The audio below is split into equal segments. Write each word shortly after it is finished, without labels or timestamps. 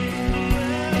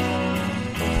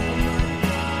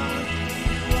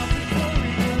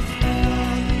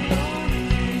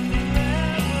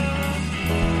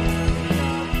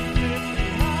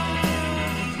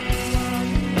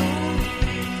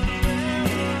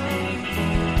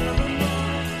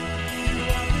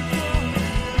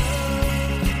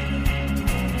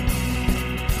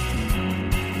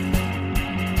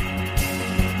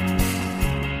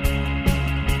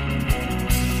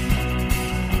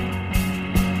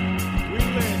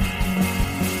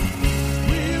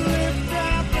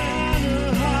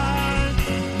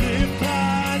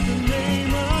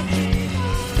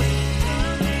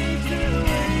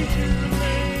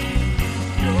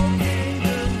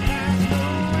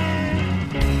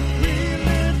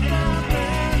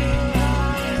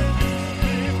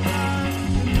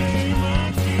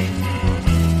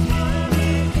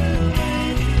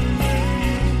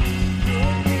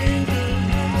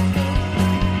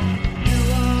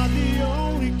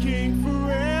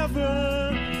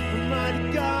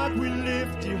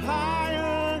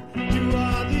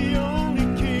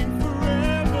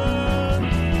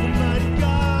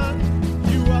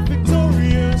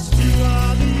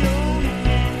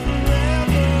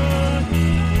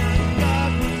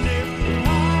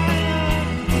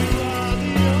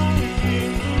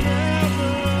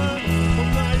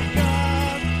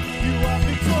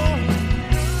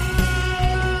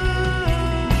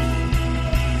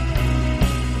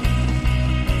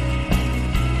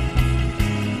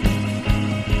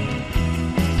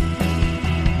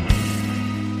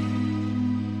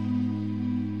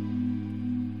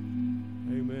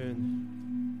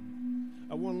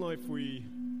life we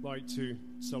like to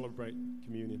celebrate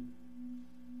communion.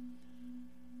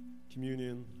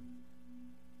 Communion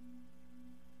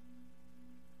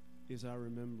is our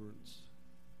remembrance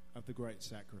of the great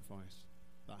sacrifice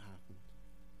that happened.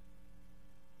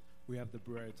 We have the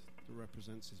bread that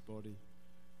represents his body.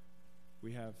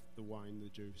 We have the wine, the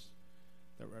juice,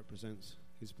 that represents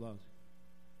his blood.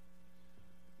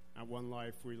 At One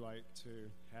Life, we like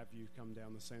to have you come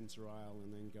down the center aisle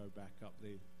and then go back up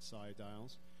the side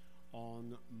aisles.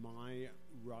 On my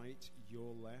right,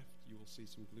 your left, you will see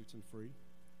some gluten-free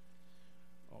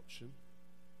option.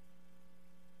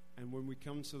 And when we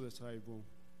come to the table,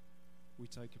 we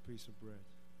take a piece of bread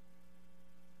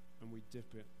and we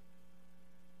dip it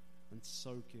and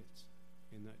soak it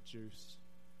in that juice.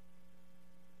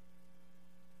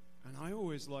 And I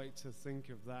always like to think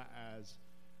of that as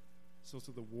sort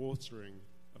of the watering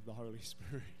of the Holy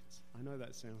Spirit. I know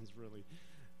that sounds really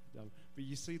dumb, but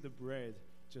you see the bread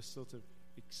just sort of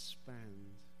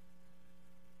expand.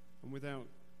 And without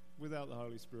the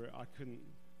Holy Spirit, I couldn't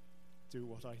do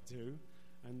what I do,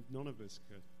 and none of us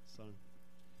could. So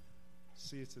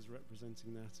see it as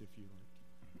representing that if you like.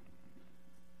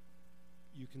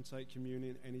 You can take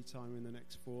communion anytime in the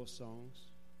next 4 songs,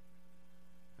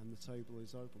 and the table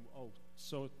is open.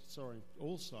 Sorry.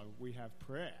 Also, we have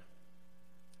prayer.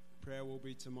 Prayer will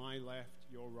be to my left,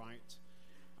 your right,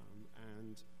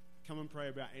 and come and pray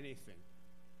about anything.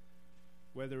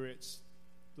 Whether it's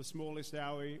the smallest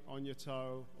owie on your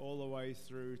toe, all the way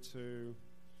through to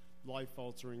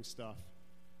life-altering stuff.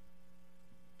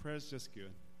 Prayer's just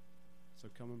good, so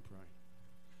come and pray.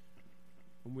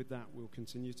 And with that, we'll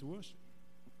continue to worship.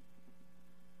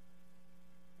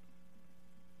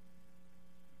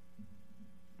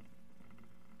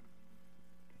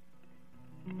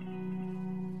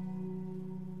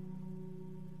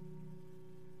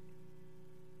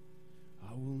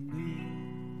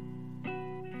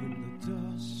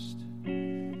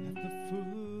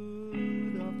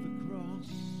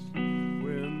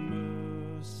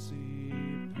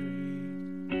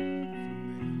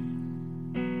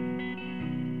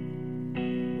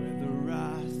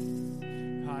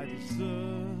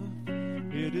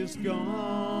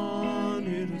 Gone,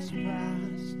 it is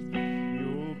past.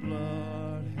 Your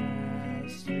blood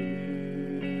has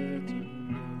hit me.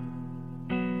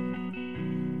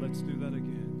 Let's do that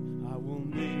again. I will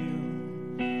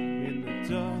kneel in the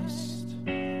dust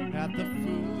at the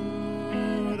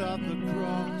foot of the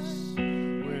cross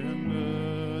where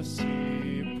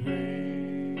mercy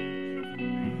paid for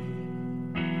me.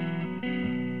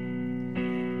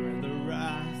 Where the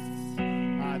wrath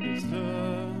I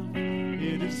deserve,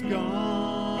 it is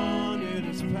gone, it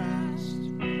is past.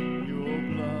 Your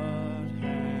blood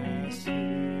has hit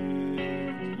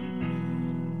me.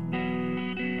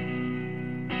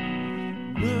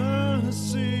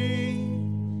 Mercy,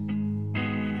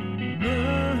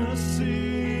 mercy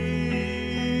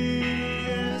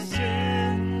is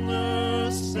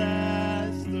endless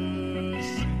as the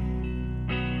sea.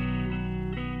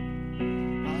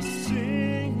 I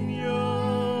sing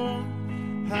your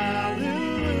hallelujah.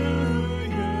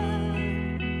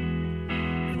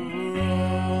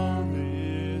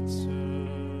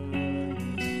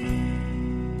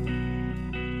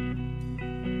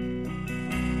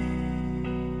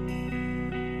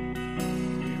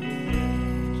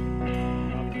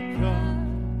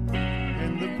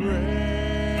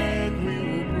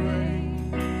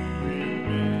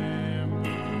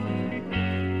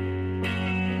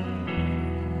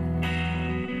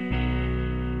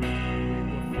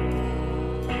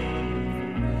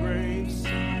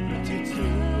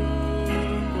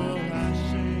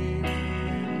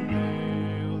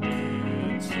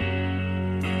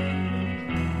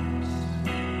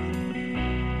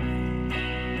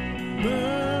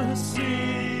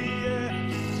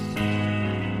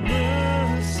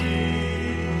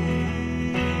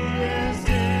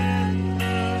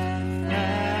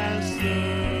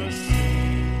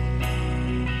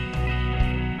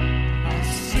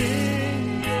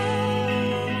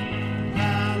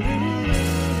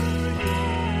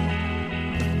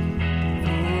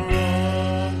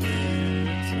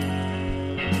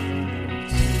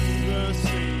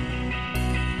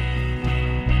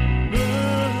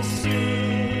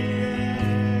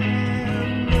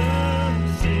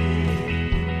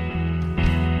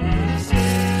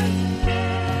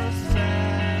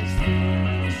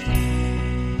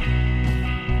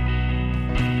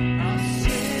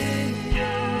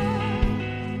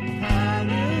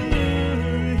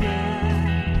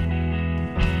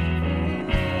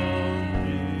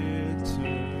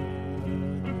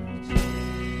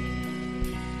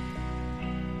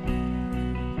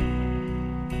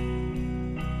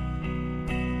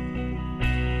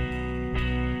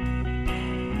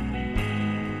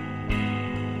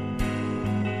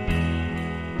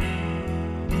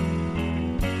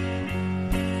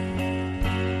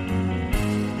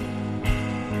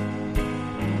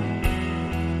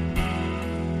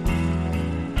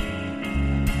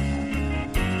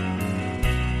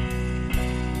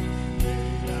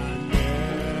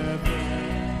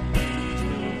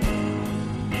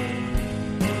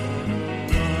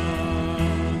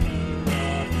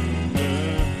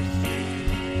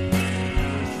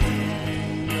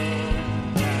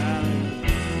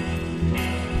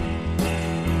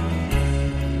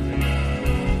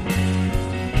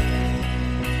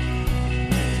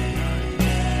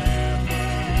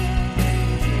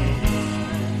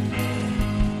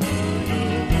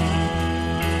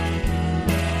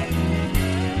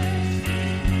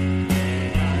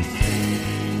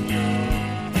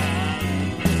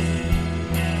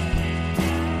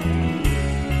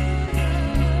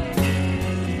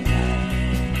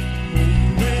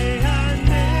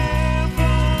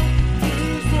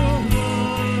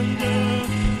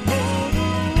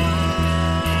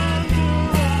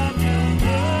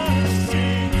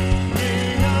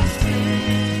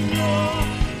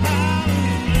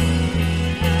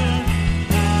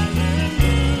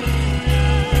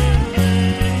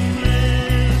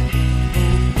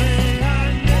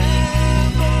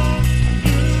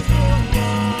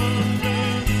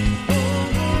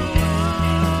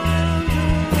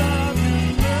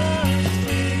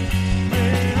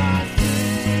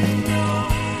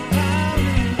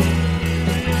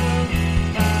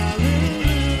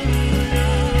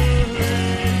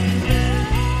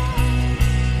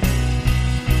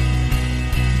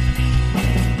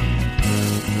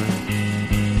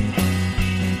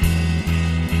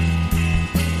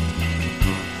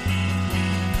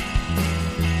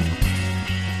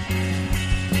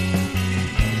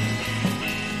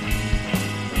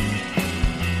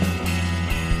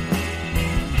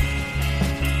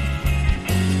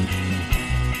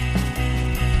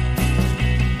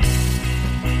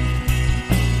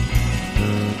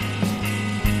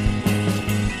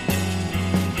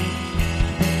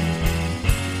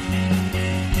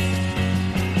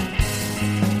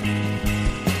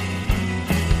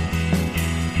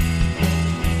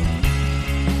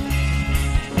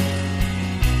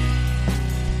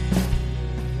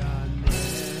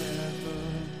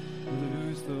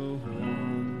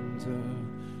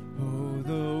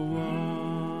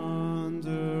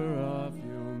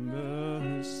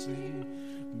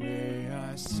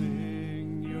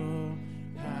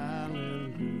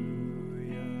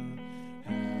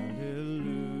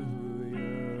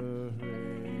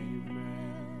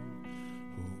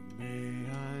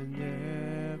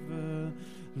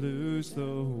 knows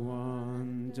the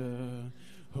wonder,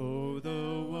 oh,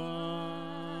 the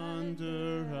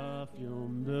wonder of your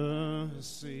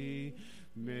mercy.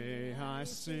 May I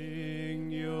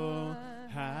sing your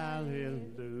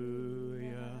hallelujah,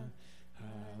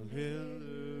 hallelujah,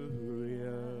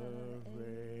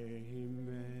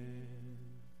 amen.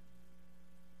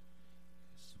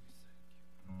 Yes, we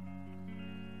thank you.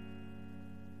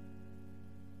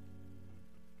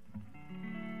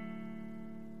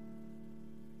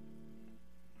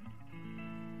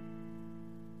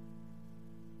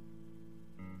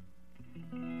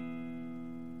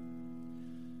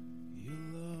 Your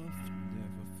love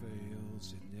never fails,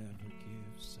 it never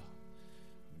gives up,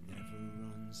 never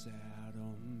runs out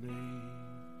on me.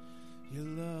 Your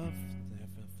love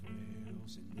never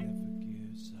fails, it never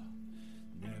gives up,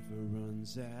 never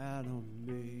runs out on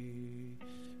me.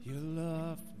 Your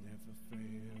love never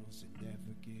fails, it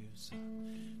never gives up,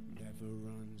 never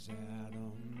runs out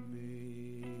on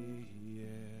me.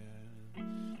 Yeah,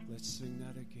 let's sing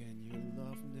that again. Your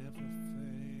love never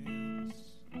fails.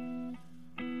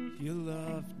 Your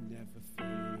love never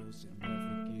fails, it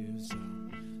never gives up,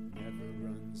 never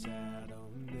runs out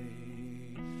on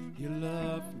me. Your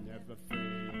love never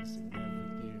fails, it never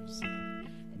gives up,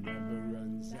 never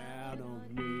runs out on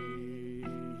me.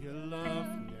 Your love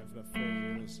never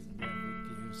fails, it never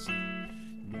gives up,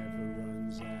 never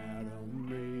runs out on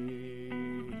me.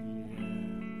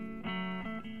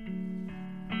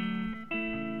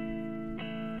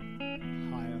 Yeah.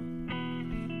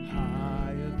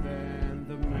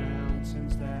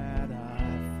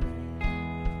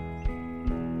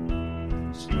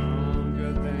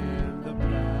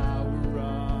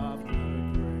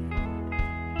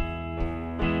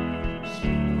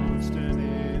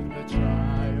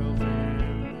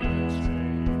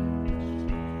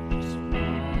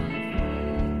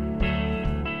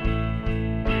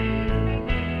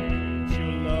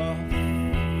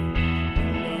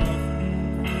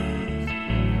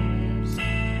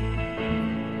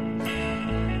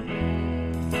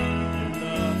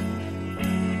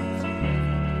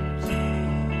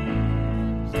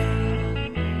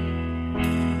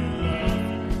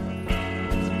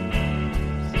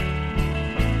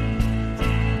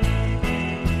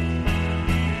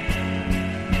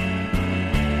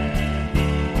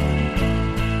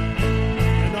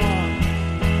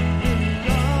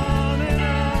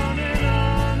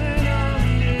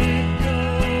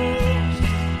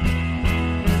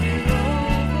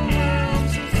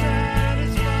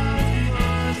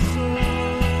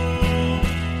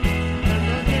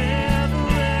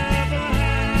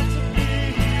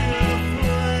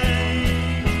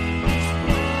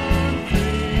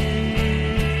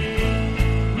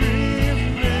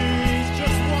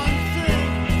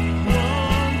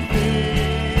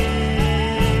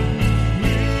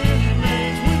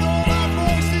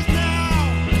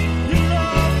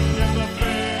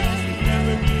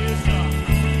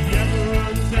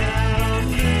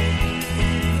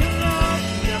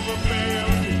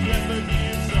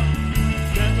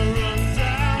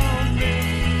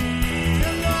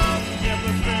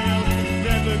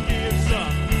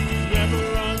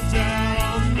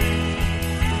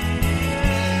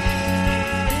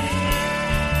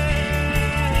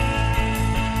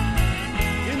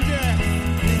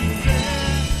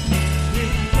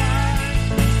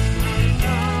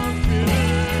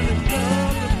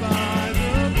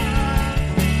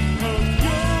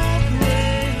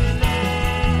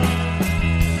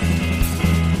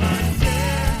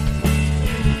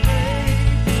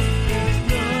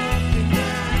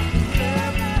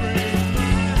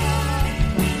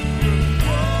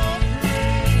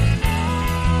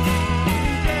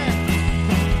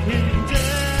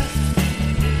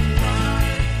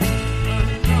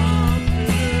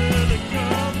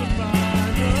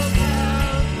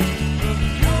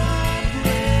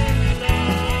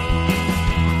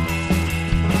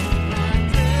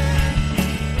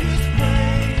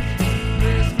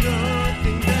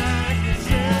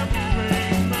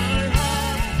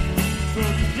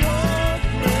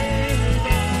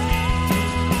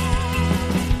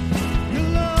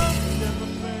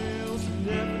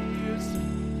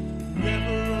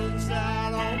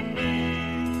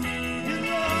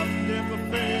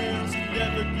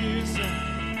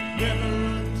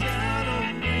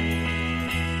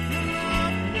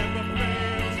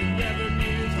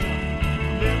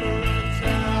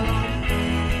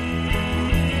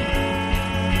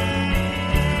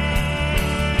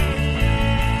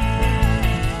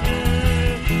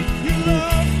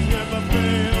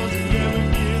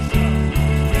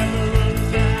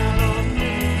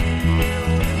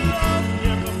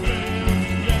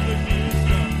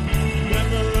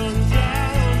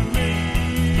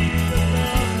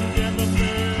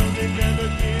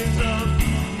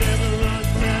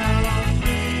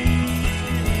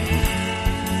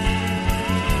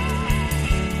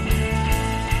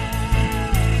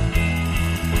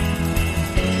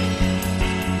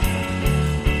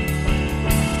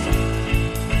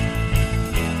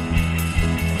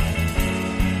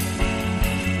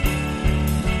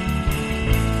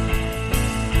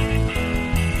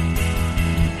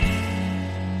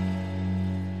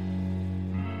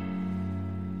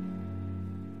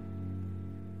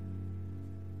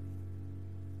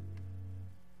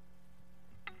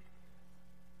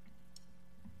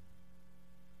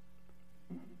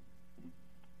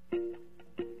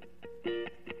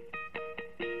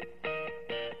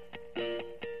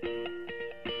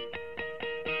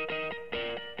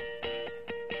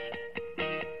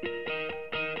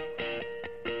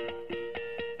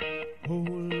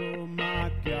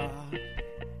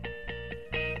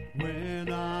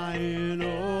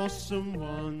 awesome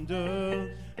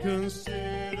wonder.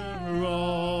 Consider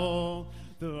all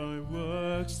thy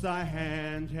works thy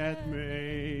hand hath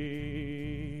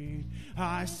made.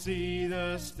 I see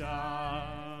the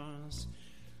stars,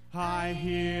 I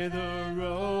hear the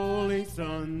rolling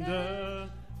thunder,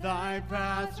 thy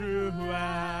path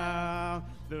throughout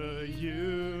the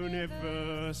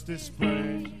universe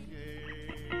displayed.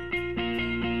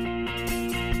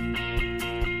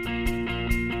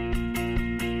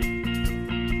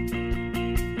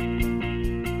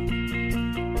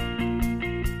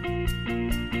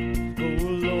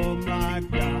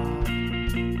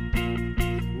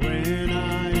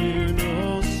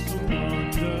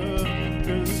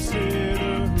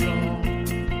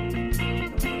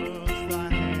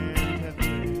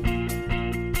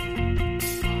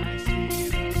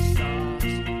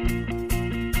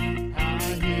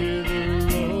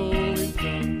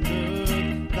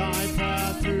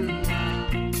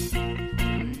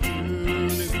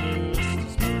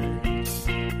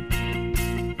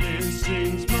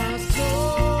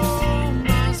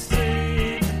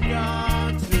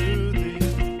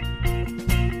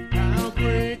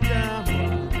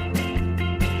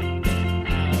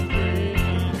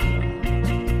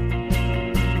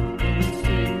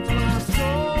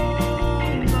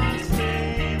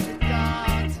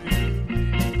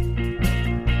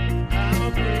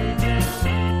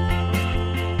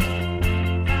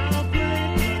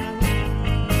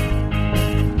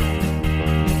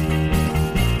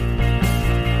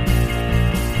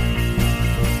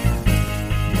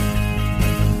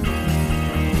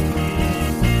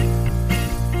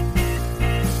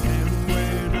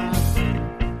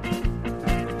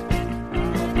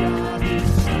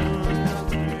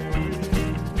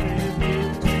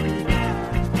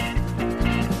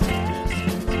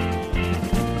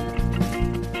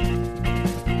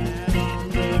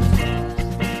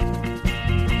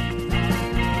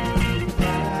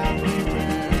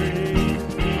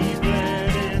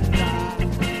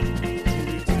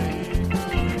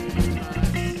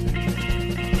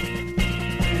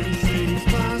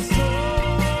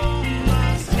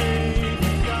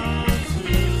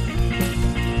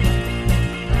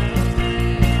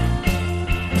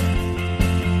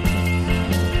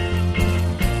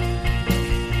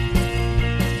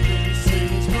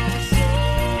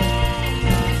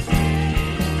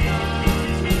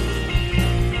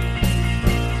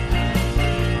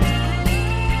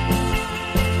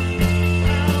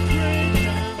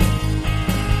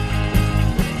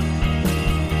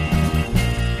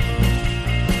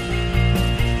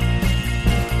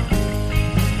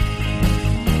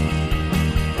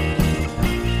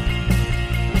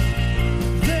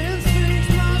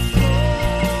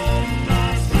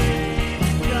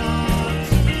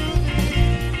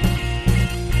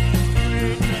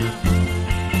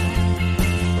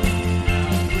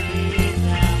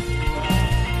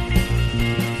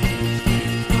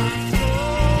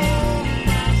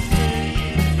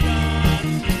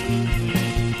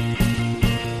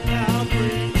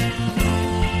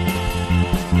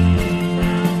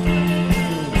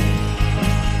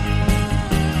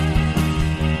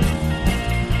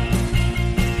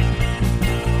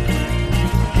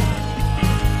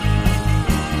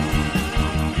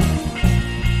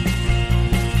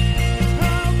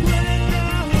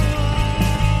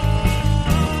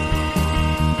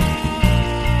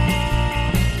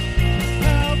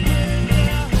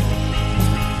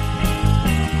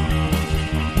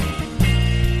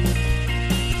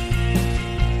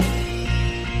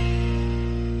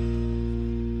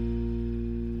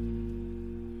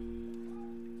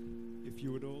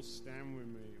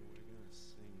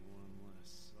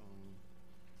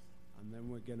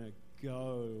 Going to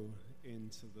go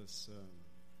into the sermon.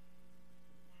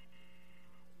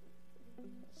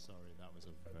 Sorry, that was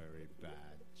a very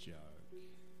bad joke.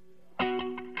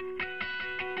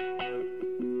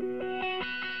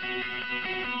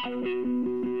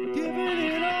 Giving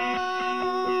it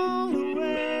all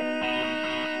away.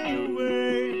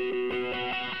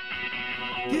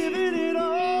 Giving it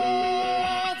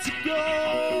all to go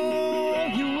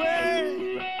your way.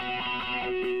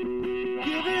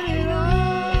 Giving it all.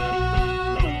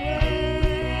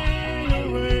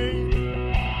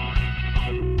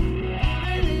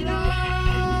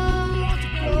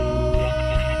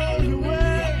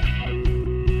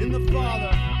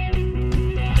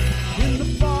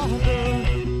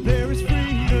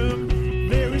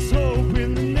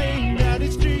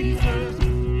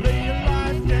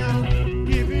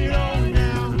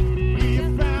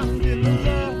 In the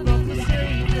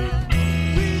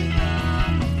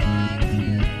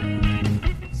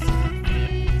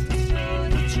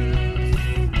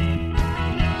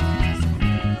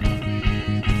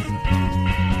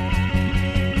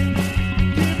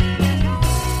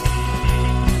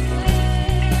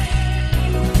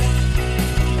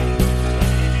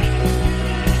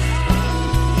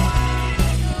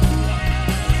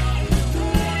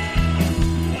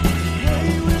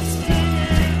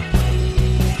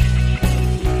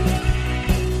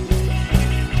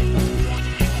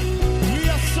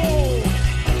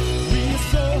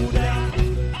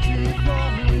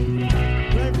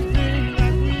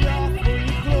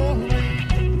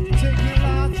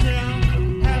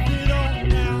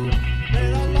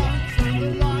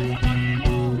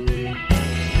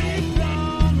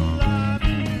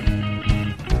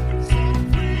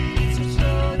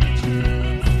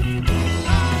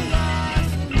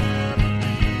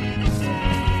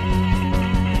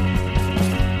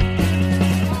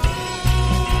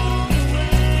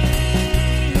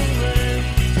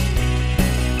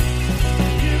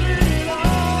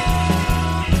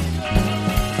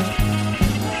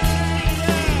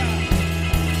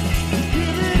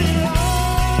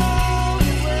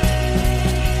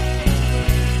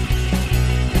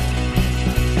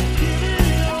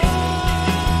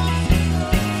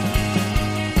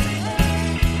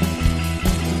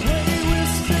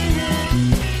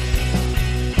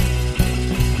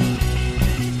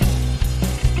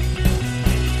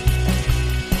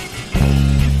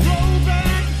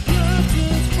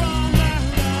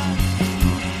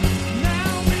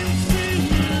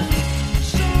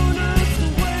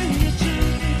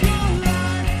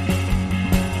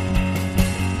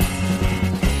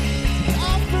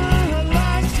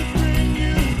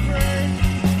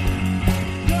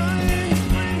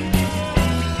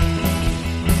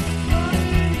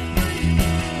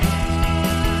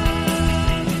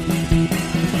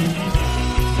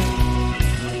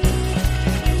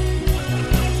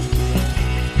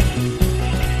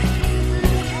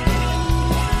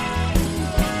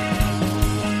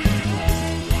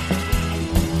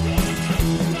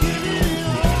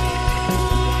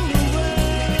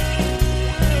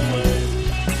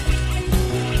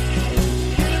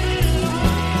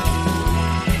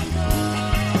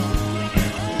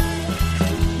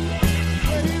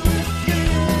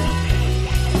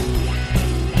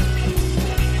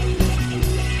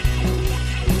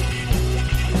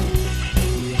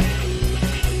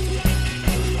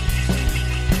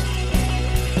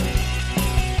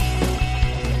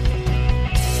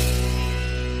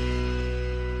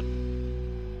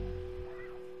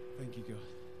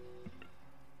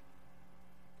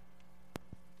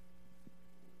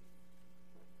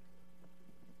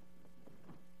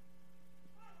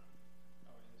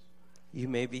You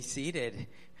may be seated.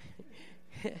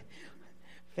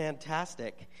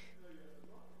 Fantastic.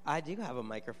 I do have a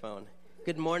microphone.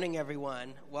 Good morning,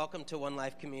 everyone. Welcome to One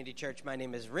Life Community Church. My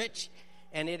name is Rich,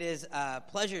 and it is a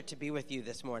pleasure to be with you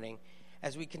this morning.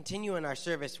 As we continue in our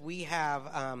service, we have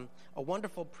a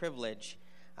wonderful privilege,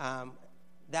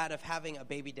 that of having a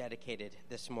baby dedicated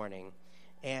this morning.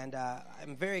 And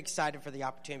I'm very excited for the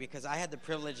opportunity because I had the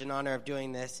privilege and honor of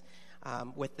doing this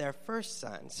with their first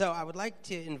son. So I would like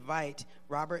to invite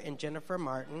Robert and Jennifer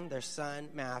Martin, their son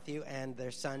Matthew, and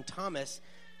their son Thomas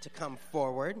to come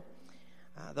forward.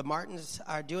 The Martins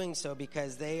are doing so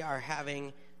because they are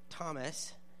having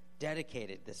Thomas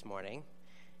dedicated this morning.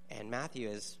 And Matthew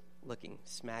is looking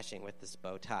smashing with this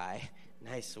bow tie.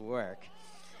 Nice work.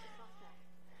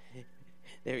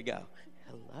 There we go.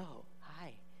 Hello.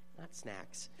 Hi. Not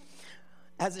snacks.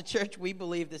 As a church, we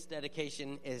believe this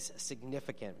dedication is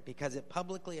significant because it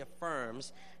publicly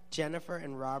affirms Jennifer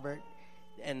and Robert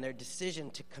and their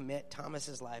decision to commit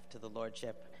Thomas's life to the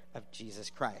Lordship of Jesus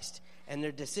Christ. And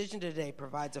their decision today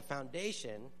provides a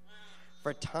foundation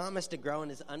for Thomas to grow in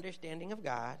his understanding of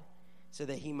God so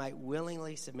that he might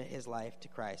willingly submit his life to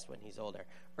Christ when he's older.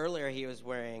 Earlier, he was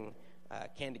wearing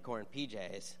candy corn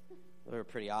PJs. They were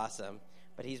pretty awesome.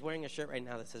 But he's wearing a shirt right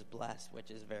now that says blessed,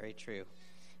 which is very true,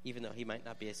 even though he might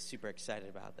not be super excited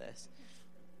about this.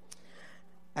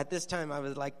 At this time, I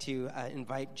would like to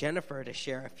invite Jennifer to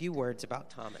share a few words about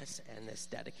Thomas and this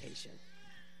dedication.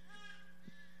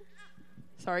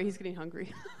 Sorry, he's getting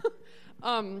hungry.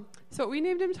 So we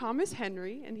named him Thomas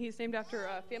Henry, and he's named after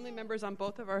family members on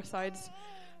both of our sides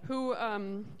who,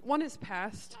 one is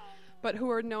passed, but who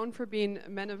are known for being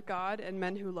men of God and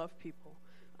men who love people.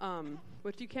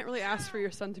 Which you can't really ask for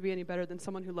your son to be any better than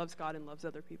someone who loves God and loves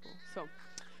other people. So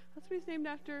that's what he's named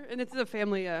after. And it's a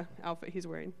family outfit he's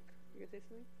wearing. You going to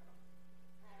say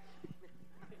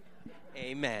something?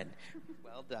 Amen.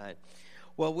 Well done.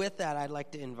 Well, with that, I'd like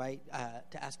to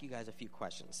ask you guys a few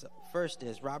questions. So first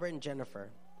is, Robert and Jennifer,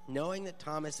 knowing that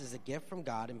Thomas is a gift from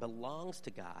God and belongs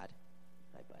to God,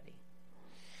 my buddy,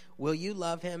 will you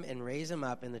love him and raise him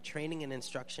up in the training and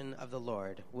instruction of the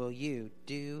Lord? Will you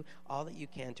do all that you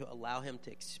can to allow him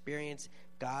to experience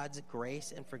God's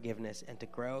grace and forgiveness and to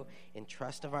grow in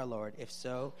trust of our Lord? If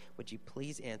so, would you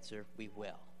please answer, we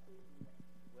will.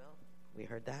 Will? We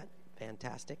heard that?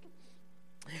 Fantastic.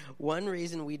 One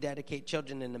reason we dedicate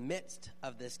children in the midst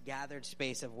of this gathered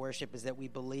space of worship is that we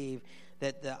believe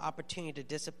that the opportunity to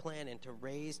discipline and to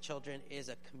raise children is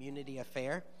a community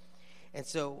affair. And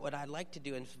so what I'd like to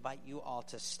do is invite you all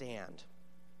to stand.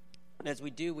 And as we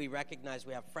do, we recognize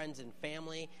we have friends and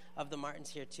family of the Martins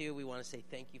here too. We want to say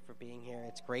thank you for being here.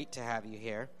 It's great to have you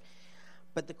here.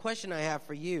 But the question I have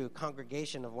for you,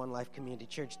 congregation of One Life Community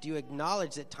Church, do you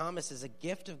acknowledge that Thomas is a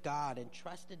gift of God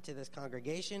entrusted to this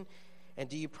congregation? And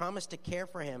do you promise to care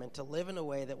for him and to live in a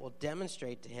way that will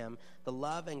demonstrate to him the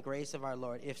love and grace of our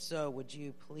Lord? If so, would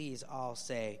you please all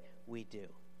say, we do?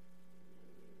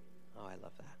 Oh, I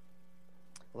love that.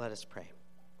 Let us pray.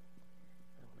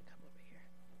 I want to come over here.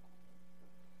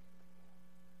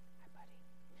 Hi, buddy.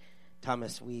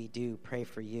 Thomas, we do pray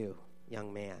for you,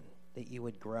 young man, that you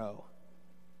would grow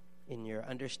in your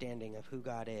understanding of who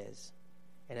God is.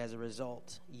 And as a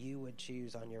result, you would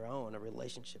choose on your own a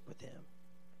relationship with him.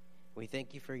 We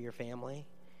thank you for your family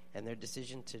and their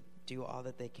decision to do all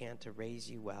that they can to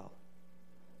raise you well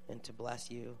and to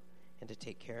bless you and to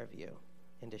take care of you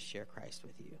and to share Christ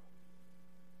with you.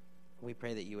 We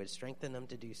pray that you would strengthen them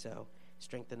to do so,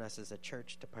 strengthen us as a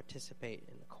church to participate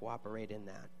and cooperate in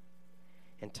that.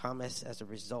 And Thomas, as a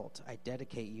result, I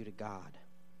dedicate you to God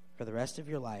for the rest of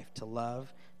your life to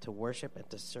love, to worship, and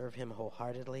to serve him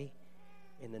wholeheartedly.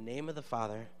 In the name of the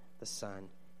Father, the Son,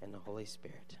 and the Holy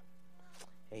Spirit.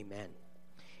 Amen.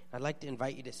 I'd like to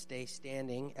invite you to stay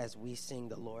standing as we sing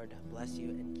The Lord Bless You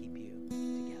and Keep You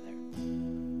together.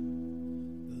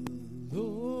 The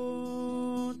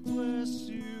Lord bless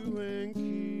you and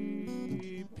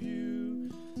keep you.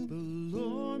 The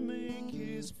Lord make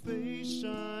his face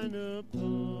shine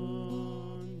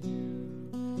upon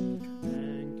you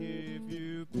and give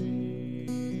you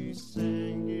peace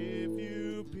and give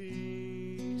you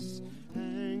peace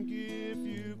and give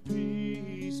you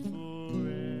peace forever.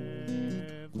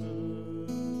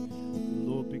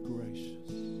 Lord be gracious.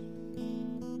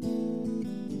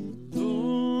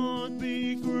 Lord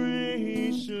be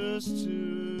gracious to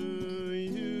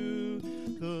you.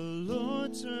 The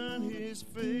Lord turn his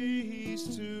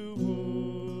face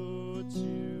towards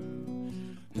you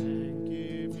and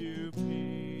give you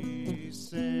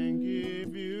peace and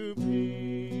give you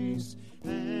peace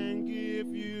and give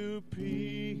you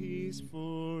peace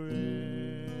forever.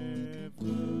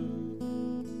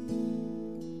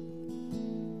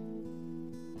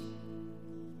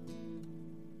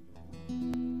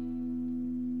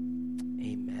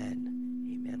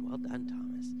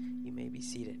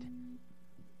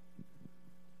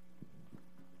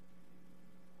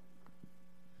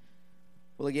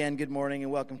 Well, again, good morning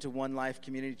and welcome to One Life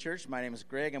Community Church. My name is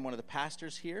Greg. I'm one of the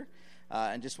pastors here,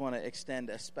 and just want to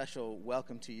extend a special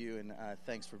welcome to you and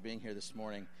thanks for being here this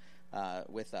morning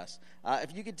with us.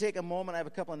 If you could take a moment, I have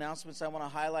a couple announcements I want to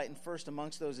highlight, and first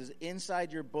amongst those is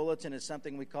inside your bulletin is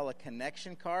something we call a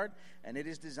connection card, and it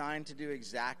is designed to do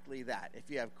exactly that.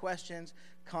 If you have questions,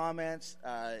 comments,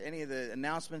 any of the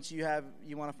announcements you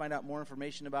want to find out more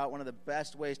information about, one of the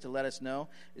best ways to let us know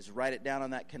is write it down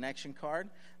on that connection card,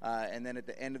 and then at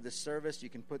the end of the service, you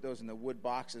can put those in the wood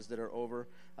boxes that are over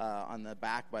on the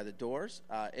back by the doors.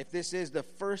 If this is the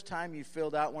first time you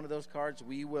filled out one of those cards,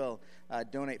 we will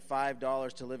donate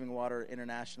 $5 to Living Water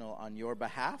International on your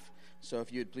behalf. So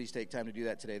if you would please take time to do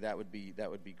that today, that would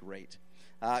be great.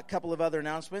 A couple of other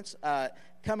announcements.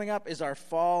 Coming up is our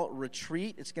fall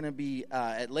retreat. It's going to be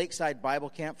at Lakeside Bible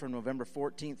Camp from November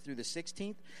 14th through the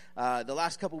 16th. The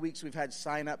last couple of weeks we've had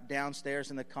sign up downstairs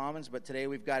in the Commons, but today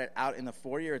we've got it out in the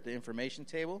foyer at the information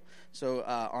table. So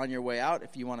on your way out,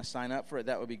 if you want to sign up for it,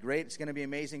 that would be great. It's going to be an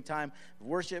amazing time of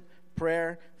worship,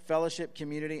 prayer, fellowship,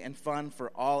 community, and fun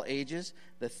for all ages.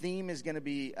 The theme is going to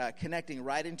be connecting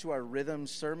right into our Rhythm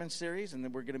sermon series, and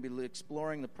then we're going to be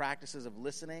exploring the practices of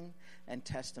listening and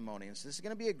testimony. And so this is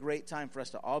going to be a great time for us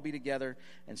to all be together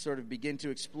and sort of begin to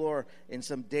explore in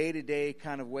some day-to-day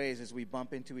kind of ways as we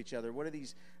bump into each other. What do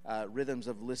these rhythms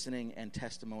of listening and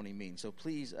testimony mean? So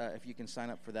please, if you can sign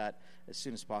up for that as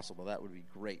soon as possible, that would be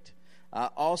great.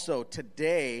 Also,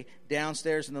 today,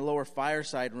 downstairs in the lower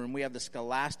fireside room, we have the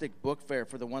Scholastic Book Fair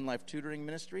for the One Life Tutoring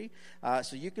Ministry.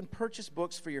 So you can purchase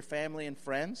books for your family and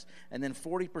friends, and then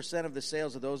 40% of the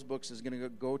sales of those books is going to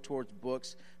go towards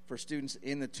books for students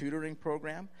in the tutoring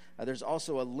program. There's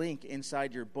also a link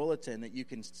inside your bulletin that you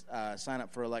can sign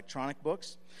up for electronic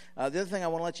books. The other thing I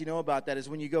want to let you know about that is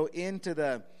when you go into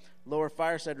the lower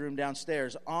fireside room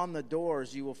downstairs, on the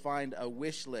doors you will find a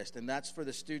wish list, and that's for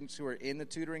the students who are in the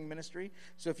tutoring ministry.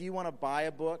 So if you want to buy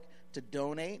a book to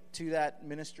donate to that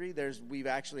ministry, we've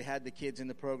actually had the kids in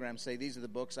the program say, these are the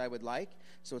books I would like.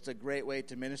 So it's a great way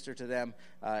to minister to them,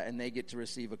 and they get to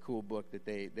receive a cool book that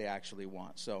they actually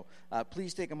want. So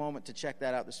please take a moment to check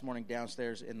that out this morning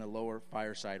downstairs in the lower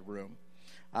fireside room.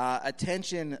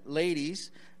 Attention, ladies,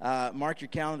 mark your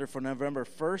calendar for November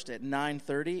 1st at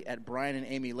 9:30 at Brian and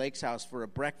Amy Lake's house for a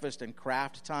breakfast and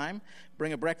craft time.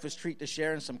 Bring a breakfast treat to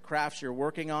share and some crafts you're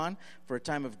working on for a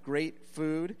time of great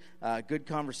food, good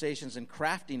conversations, and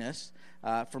craftiness.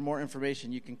 For more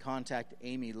information, you can contact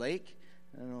Amy Lake.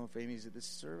 I don't know if Amy's at this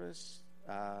service,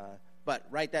 but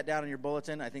write that down in your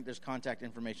bulletin. I think there's contact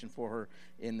information for her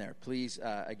in there. Please,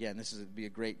 again, this would be a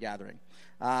great gathering.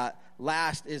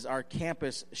 Last is our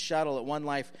campus shuttle at One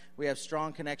Life. We have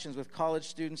strong connections with college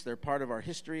students. They're part of our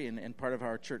history and part of how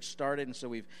our church started, and so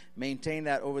we've maintained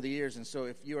that over the years. And so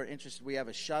if you are interested, we have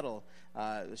a shuttle,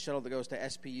 the shuttle that goes to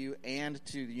SPU and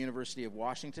to the University of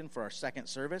Washington for our second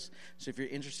service. So if you're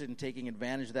interested in taking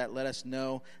advantage of that, let us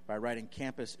know by writing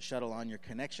campus shuttle on your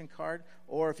connection card,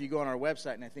 or if you go on our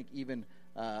website, and I think even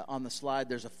on the slide,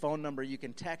 there's a phone number. You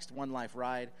can text One Life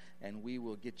Ride, and we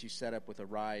will get you set up with a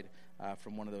ride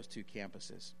from one of those two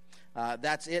campuses.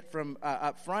 That's it from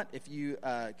up front. If you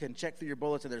can check through your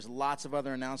bulletin, there's lots of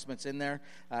other announcements in there.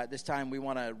 This time we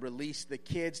want to release the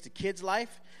kids to Kids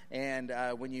Life, and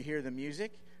when you hear the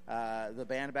music, the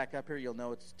band back up here, you'll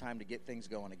know it's time to get things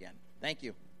going again. Thank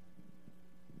you.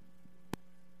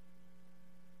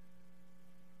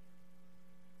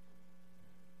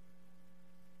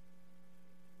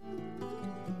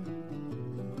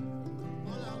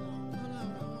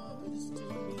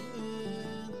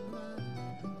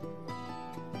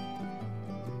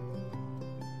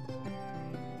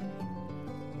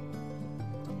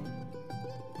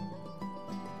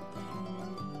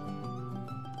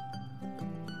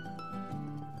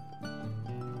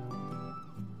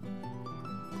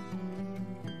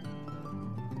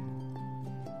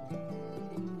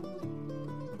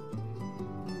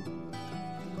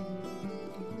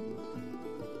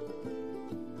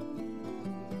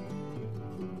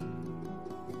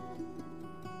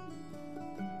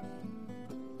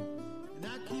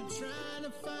 Trying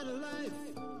to find a life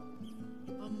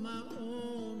on my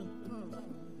own apart.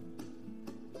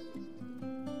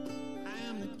 I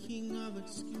am the king of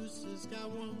excuses,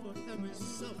 got one for every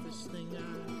selfish thing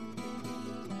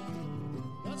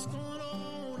what's going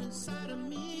on inside of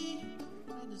me?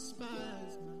 I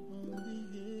despise my own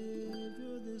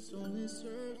behavior. This only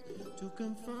serves to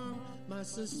confirm my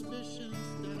suspicions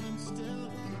that I'm still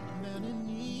a man in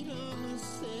need of a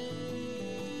savior.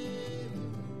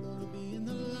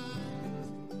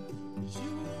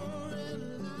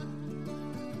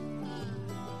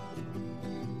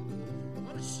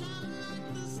 Shine like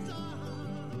the stars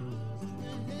in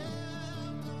the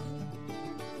heaven.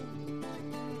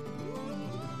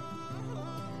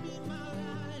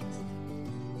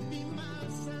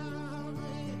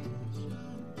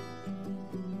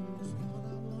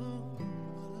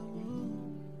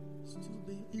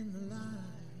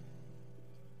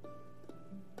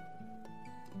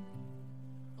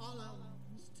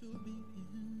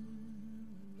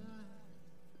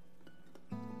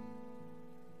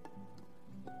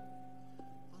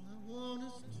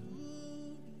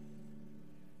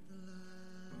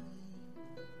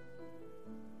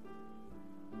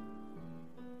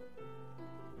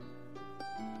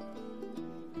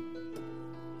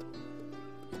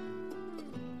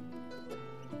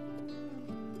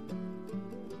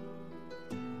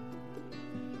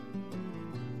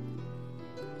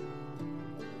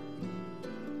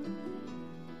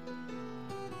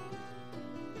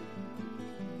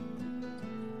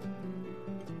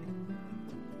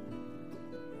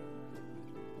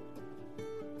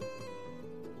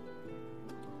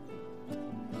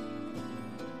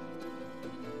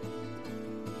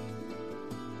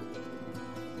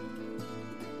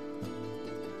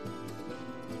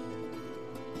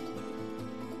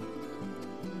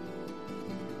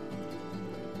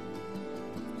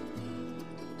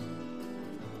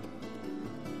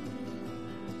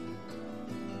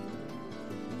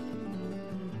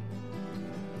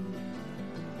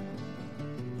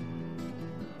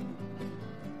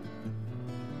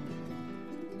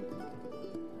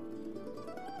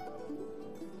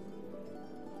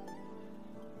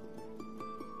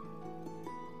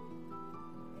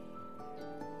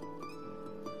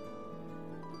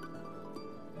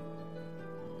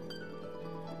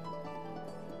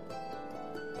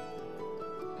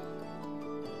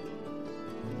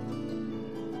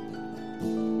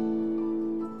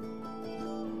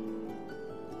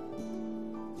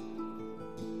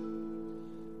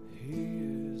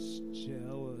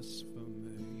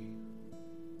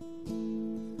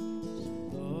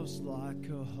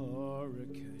 a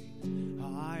hurricane.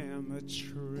 I am a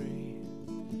tree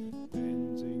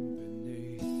bending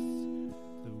beneath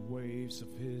the waves of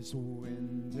his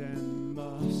wind and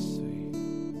mercy.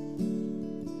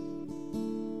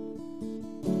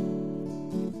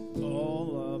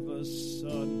 All of a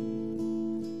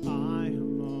sudden, I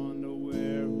am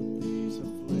unaware of these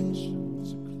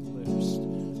afflictions eclipsed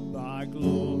by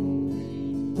glory.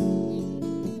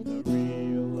 I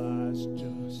realize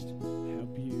just how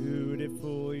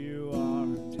beautiful you are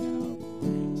and how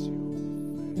great your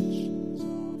affections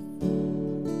are for.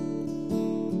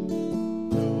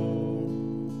 Oh,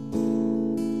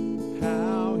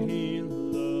 how he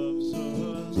loves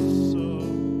us so.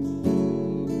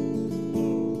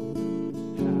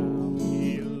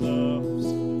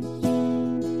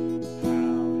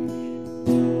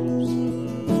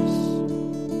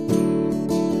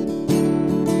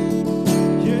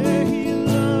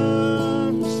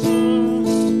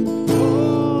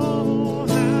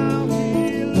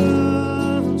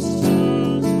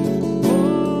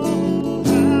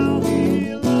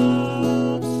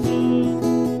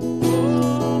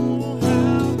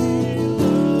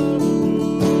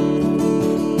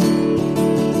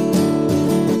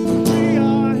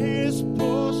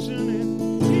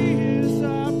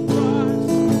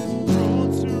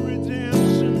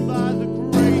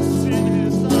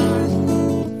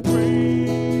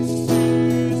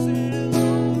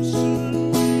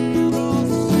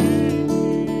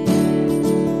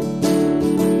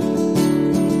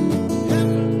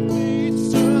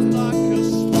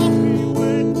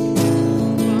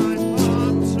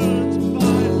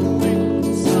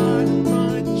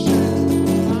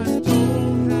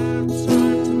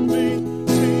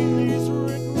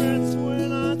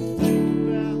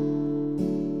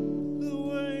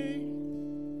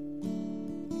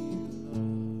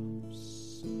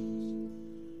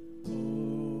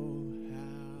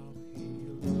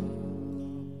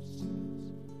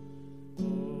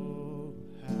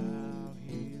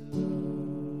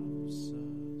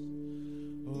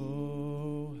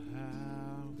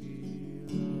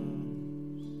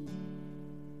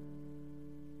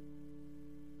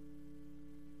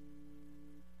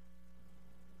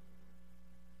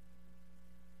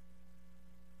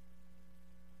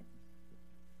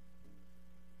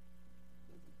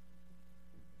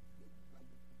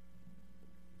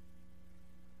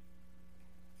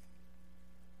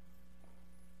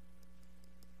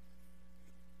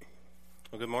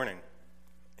 Well, good morning,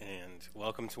 and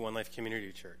welcome to One Life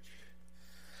Community Church.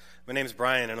 My name is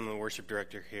Brian, and I'm the worship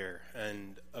director here.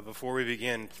 And before we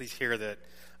begin, please hear that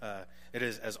it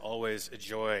is, as always, a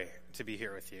joy to be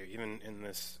here with you, even in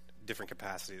this different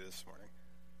capacity this morning.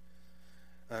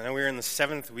 Now we're in the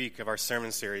 7th week of our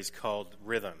sermon series called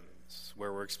Rhythms,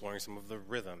 where we're exploring some of the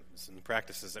rhythms and the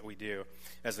practices that we do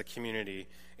as a community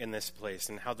in this place,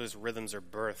 and how those rhythms are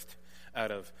birthed out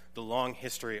of the long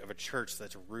history of a church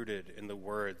that's rooted in the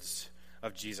words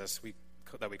of Jesus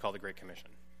that we call the Great Commission.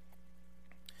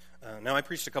 Now, I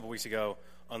preached a couple weeks ago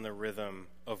on the rhythm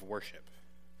of worship.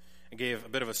 I gave a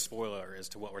bit of a spoiler as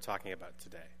to what we're talking about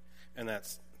today, and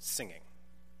that's singing.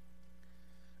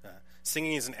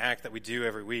 Singing is an act that we do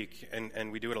every week,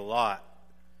 and we do it a lot,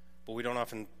 but we don't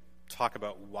often talk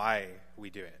about why we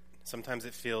do it. Sometimes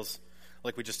it feels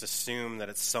like we just assume that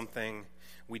it's something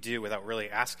we do without really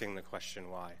asking the question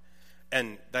why.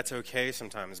 And that's okay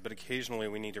sometimes, but occasionally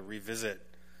we need to revisit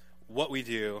what we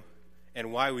do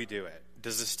and why we do it.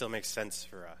 Does this still make sense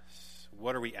for us?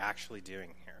 What are we actually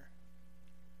doing here?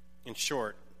 In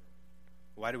short,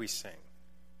 why do we sing?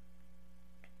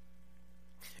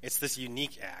 It's this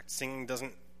unique act. Singing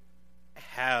doesn't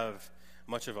have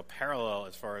much of a parallel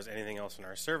as far as anything else in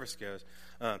our service goes,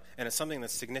 and it's something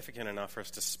that's significant enough for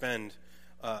us to spend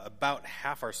about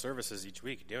half our services each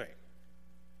week doing.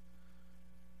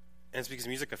 And it's because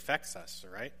music affects us,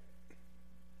 right?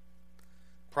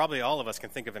 Probably all of us can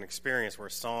think of an experience where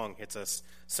a song hits us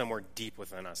somewhere deep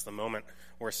within us, the moment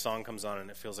where a song comes on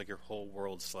and it feels like your whole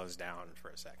world slows down for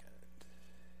a second.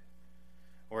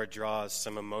 Or it draws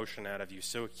some emotion out of you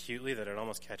so acutely that it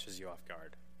almost catches you off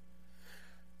guard.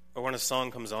 Or when a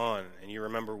song comes on and you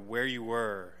remember where you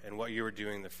were and what you were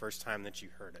doing the first time that you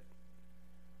heard it.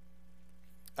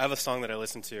 I have a song that I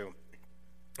listened to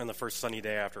on the first sunny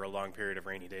day after a long period of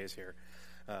rainy days here,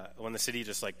 when the city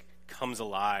just like comes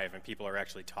alive and people are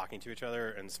actually talking to each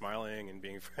other and smiling and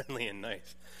being friendly and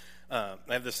nice. I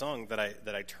have this song that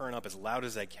I turn up as loud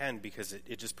as I can because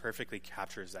it just perfectly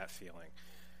captures that feeling.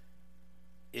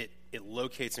 It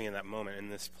locates me in that moment, in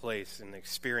this place, in the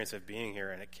experience of being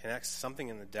here, and it connects something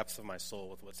in the depths of my soul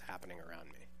with what's happening around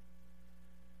me.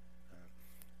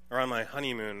 Or on my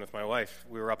honeymoon with my wife,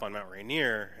 we were up on Mount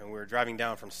Rainier, and we were driving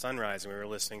down from Sunrise, and we were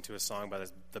listening to a song by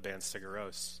the band Sigur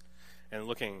Rós, and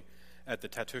looking at the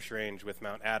Tatoosh Range with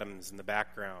Mount Adams in the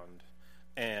background,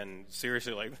 and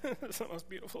seriously, like, that's the most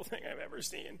beautiful thing I've ever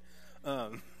seen.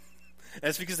 And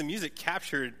it's because the music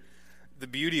captured the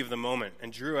beauty of the moment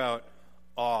and drew out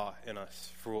awe in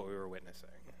us for what we were witnessing.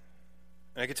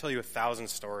 And I could tell you 1,000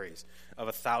 stories of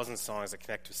 1,000 songs that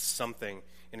connect to something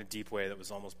in a deep way that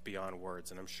was almost beyond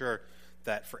words. And I'm sure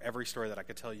that for every story that I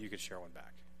could tell you, you could share one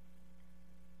back.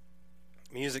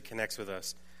 Music connects with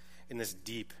us in this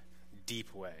deep,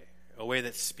 deep way, a way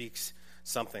that speaks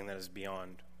something that is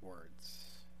beyond words.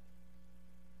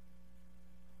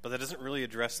 But that doesn't really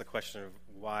address the question of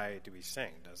why do we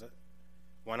sing, does it?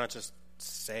 Why not just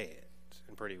say it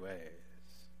in pretty ways?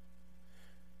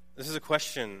 This is a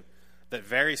question that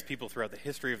various people throughout the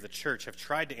history of the church have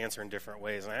tried to answer in different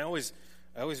ways. And I always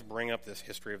bring up this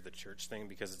history of the church thing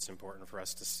because it's important for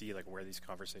us to see like where these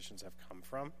conversations have come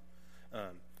from,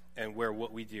 and where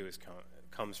what we do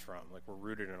comes from. Like, we're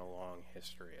rooted in a long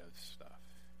history of stuff.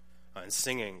 And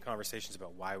singing, conversations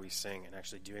about why we sing, and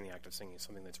actually doing the act of singing is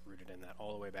something that's rooted in that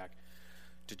all the way back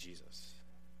to Jesus.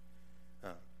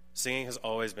 Singing has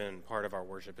always been part of our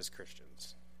worship as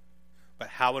Christians. But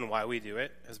how and why we do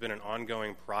it has been an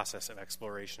ongoing process of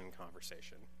exploration and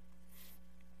conversation.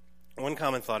 One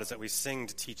common thought is that we sing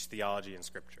to teach theology in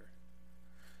Scripture.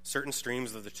 Certain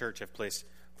streams of the church have placed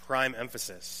prime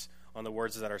emphasis on the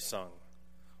words that are sung,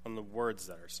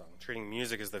 treating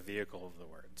music as the vehicle of the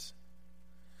words.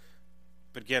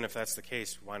 But again, if that's the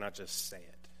case, why not just say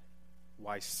it?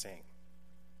 Why sing?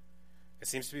 It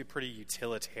seems to be a pretty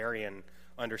utilitarian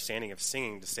understanding of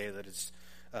singing to say that it's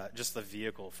just the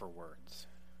vehicle for words.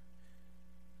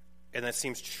 And that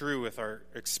seems true with our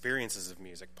experiences of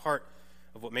music. Part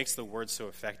of what makes the words so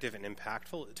effective and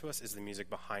impactful to us is the music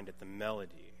behind it, the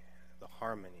melody, the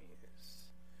harmonies,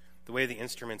 the way the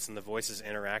instruments and the voices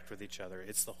interact with each other.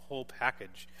 It's the whole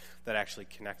package that actually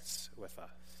connects with us.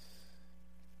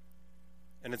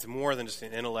 And it's more than just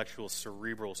an intellectual,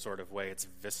 cerebral sort of way. It's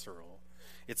visceral.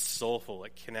 It's soulful.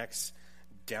 It connects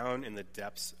down in the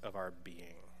depths of our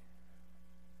being.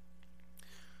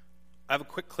 I have a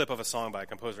quick clip of a song by a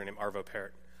composer named Arvo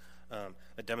Pärt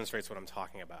that demonstrates what I'm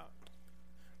talking about.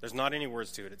 There's not any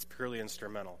words to it. It's purely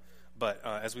instrumental. But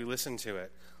as we listen to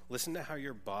it, listen to how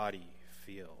your body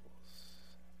feels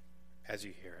as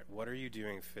you hear it. What are you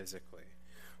doing physically?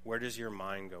 Where does your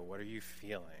mind go? What are you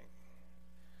feeling?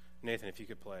 Nathan, if you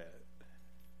could play it.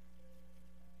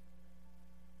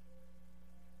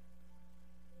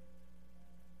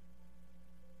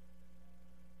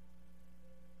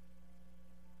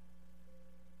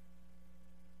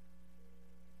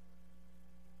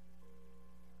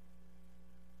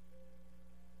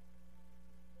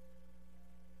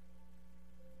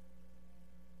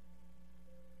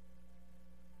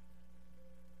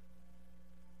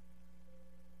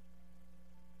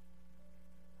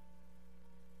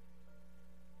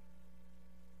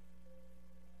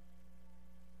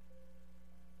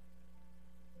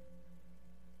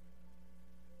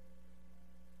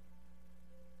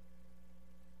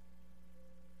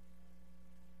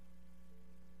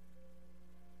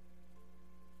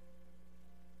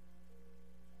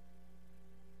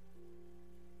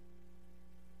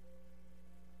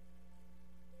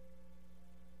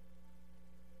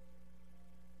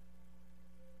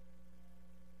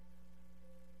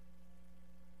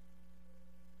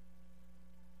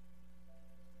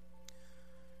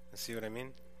 See what I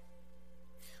mean?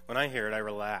 When I hear it, I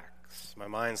relax. My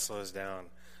mind slows down.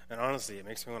 And honestly, it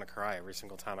makes me want to cry every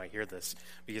single time I hear this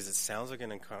because it sounds like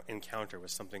an encounter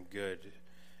with something good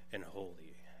and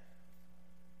holy.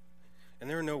 And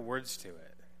there are no words to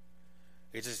it.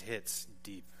 It just hits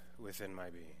deep within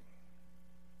my being.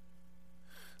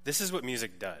 This is what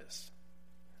music does.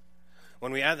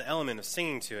 When we add the element of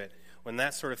singing to it, when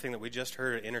that sort of thing that we just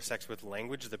heard intersects with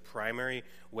language, the primary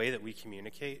way that we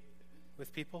communicate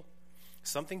with people,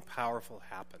 something powerful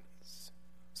happens.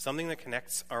 Something that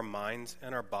connects our minds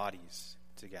and our bodies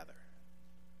together.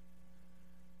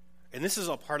 And this is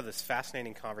all part of this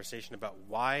fascinating conversation about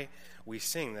why we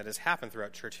sing that has happened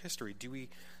throughout church history. Do we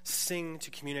sing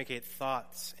to communicate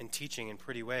thoughts and teaching in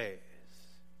pretty ways?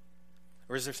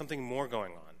 Or is there something more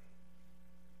going on?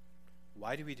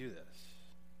 Why do we do this?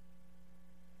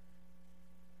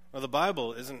 Well, the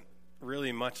Bible isn't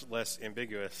really much less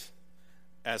ambiguous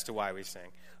as to why we sing.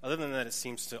 Other than that, it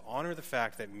seems to honor the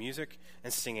fact that music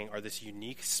and singing are this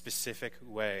unique, specific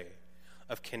way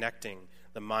of connecting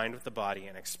the mind with the body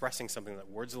and expressing something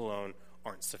that words alone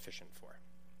aren't sufficient for.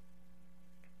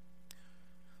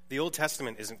 The Old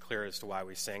Testament isn't clear as to why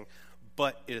we sing,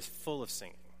 but it is full of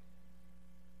singing.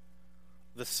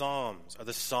 The Psalms are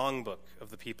the songbook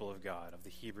of the people of God, of the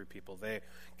Hebrew people. They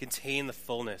contain the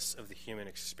fullness of the human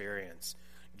experience,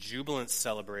 jubilant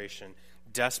celebration,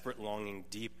 desperate longing,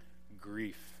 deep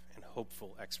grief, and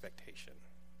hopeful expectation.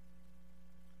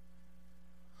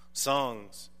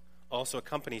 Songs also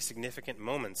accompany significant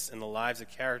moments in the lives of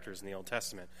characters in the Old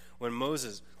Testament. When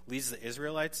Moses leads the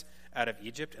Israelites out of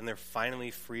Egypt and they're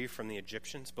finally free from the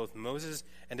Egyptians, both Moses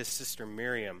and his sister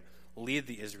Miriam lead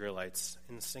the Israelites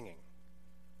in singing.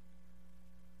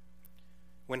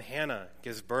 When Hannah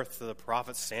gives birth to the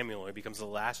prophet Samuel, he becomes the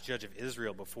last judge of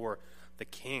Israel before the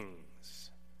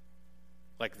kings,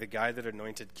 like the guy that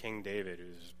anointed King David,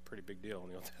 who's a pretty big deal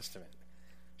in the Old Testament.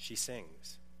 She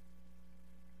sings.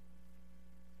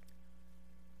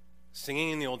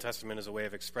 Singing in the Old Testament is a way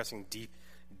of expressing deep,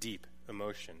 deep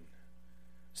emotion,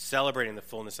 celebrating the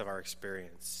fullness of our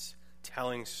experience,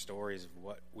 telling stories of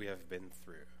what we have been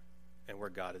through and where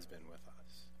God has been with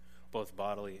us, both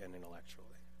bodily and intellectually.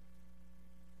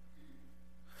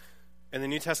 And the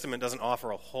New Testament doesn't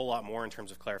offer a whole lot more in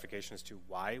terms of clarification as to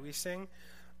why we sing,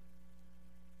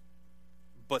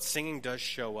 but singing does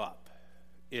show up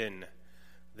in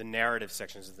the narrative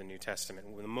sections of the New Testament.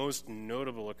 The most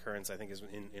notable occurrence, I think, is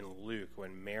in Luke,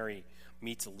 when Mary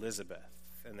meets Elizabeth,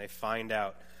 and they find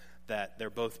out that they're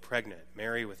both pregnant,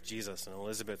 Mary with Jesus and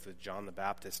Elizabeth with John the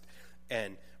Baptist,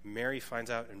 and Mary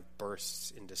finds out and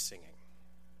bursts into singing.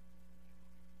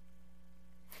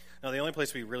 Now, the only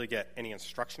place we really get any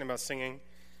instruction about singing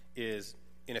is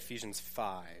in Ephesians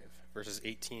 5, verses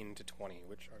 18 to 20,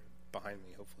 which are behind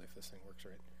me, hopefully, if this thing works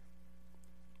right.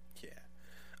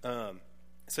 Yeah.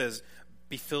 It says,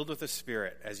 "Be filled with the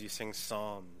Spirit as you sing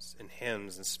psalms and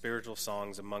hymns and spiritual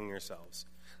songs among yourselves,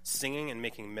 singing and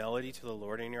making melody to the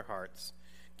Lord in your hearts,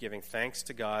 giving thanks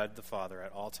to God the Father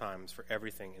at all times for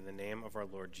everything in the name of our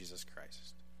Lord Jesus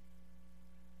Christ."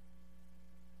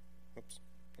 Oops.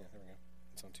 Yeah, there we go.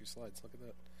 It's on 2 slides. Look at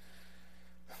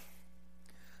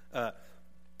that.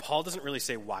 Paul doesn't really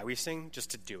say why we sing,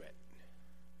 just to do it.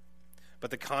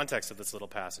 But the context of this little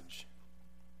passage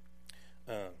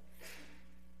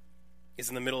is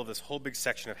in the middle of this whole big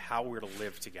section of how we're to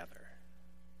live together.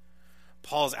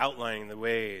 Paul's outlining the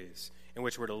ways in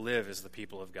which we're to live as the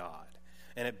people of God.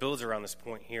 And it builds around this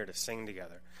point here to sing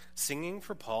together. Singing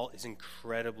for Paul is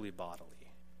incredibly bodily.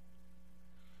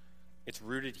 It's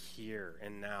rooted here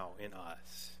and now in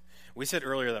us. We said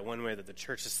earlier that one way that the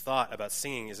church has thought about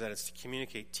singing is that it's to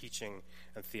communicate teaching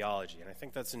and theology. And I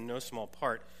think that's in no small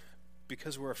part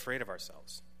because we're afraid of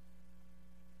ourselves,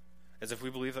 as if we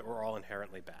believe that we're all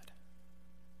inherently bad.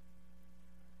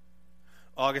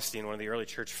 Augustine, one of the early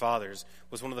church fathers,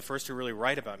 was one of the first to really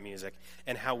write about music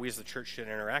and how we as the church should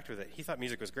interact with it. He thought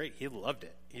music was great. He loved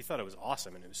it. He thought it was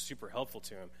awesome, and it was super helpful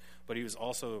to him. But he was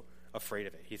also afraid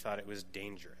of it. He thought it was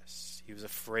dangerous. He was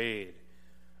afraid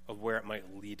of where it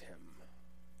might lead him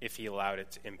if he allowed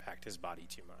it to impact his body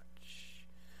too much.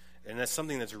 And that's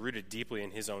something that's rooted deeply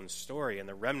in his own story, and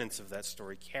the remnants of that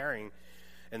story carrying,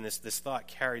 and this thought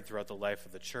carried throughout the life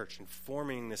of the church, and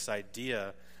forming this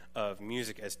idea of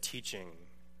music as teaching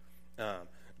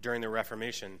during the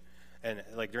Reformation. And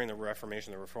like during the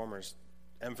Reformation, the Reformers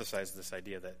emphasized this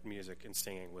idea that music and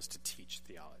singing was to teach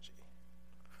theology.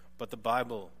 But the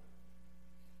Bible,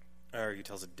 I argue,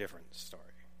 tells a different story.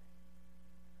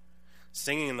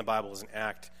 Singing in the Bible is an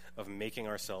act of making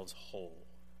ourselves whole,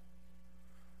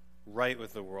 right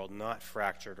with the world, not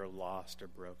fractured or lost or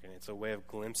broken. It's a way of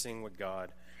glimpsing what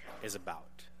God is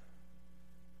about.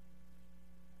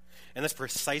 And that's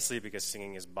precisely because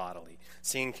singing is bodily.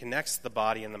 Singing connects the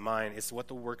body and the mind. It's what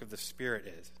the work of the Spirit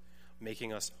is,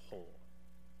 making us whole.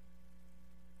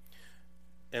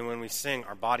 And when we sing,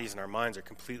 our bodies and our minds are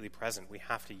completely present. We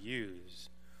have to use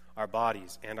our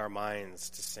bodies and our minds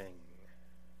to sing.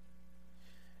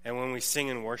 And when we sing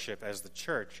in worship as the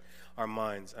church, our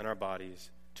minds and our bodies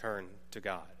turn to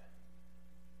God.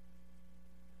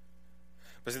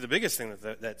 But see, the biggest thing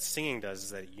that singing does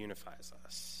is that it unifies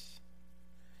us.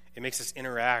 It makes us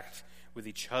interact with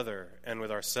each other and with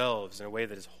ourselves in a way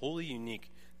that is wholly unique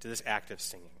to this act of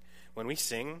singing. When we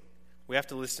sing, we have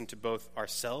to listen to both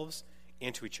ourselves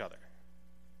and to each other.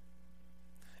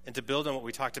 And to build on what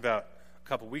we talked about a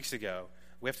couple weeks ago,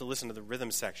 we have to listen to the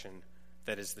rhythm section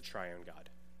that is the triune God.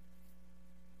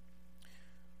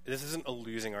 This isn't a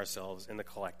losing ourselves in the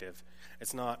collective.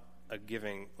 It's not a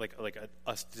giving,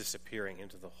 us disappearing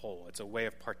into the whole. It's a way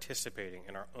of participating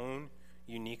in our own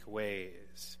unique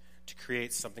ways to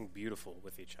create something beautiful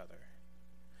with each other.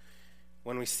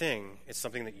 When we sing, it's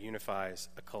something that unifies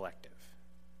a collective.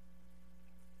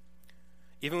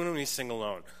 Even when we sing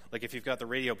alone, like if you've got the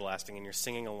radio blasting and you're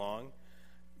singing along,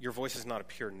 your voice is not a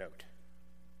pure note.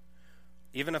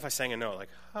 Even if I sang a note like,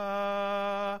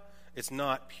 ha, it's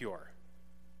not pure.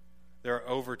 There are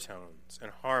overtones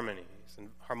and harmonies and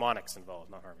harmonics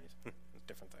involved, not harmonies.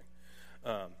 Different thing.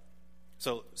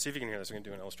 So see if you can hear this. I'm going to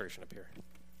do an illustration up here.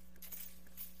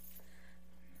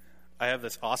 I have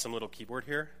this awesome little keyboard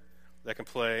here that can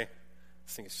play,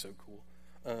 this thing is so cool,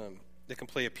 that can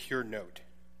play a pure note,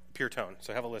 a pure tone.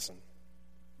 So have a listen.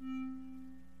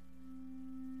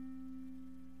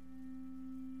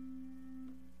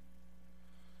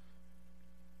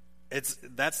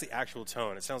 That's the actual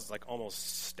tone. It sounds like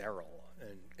almost sterile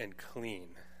and clean.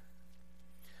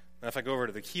 Now if I go over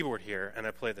to the keyboard here and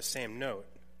I play the same note,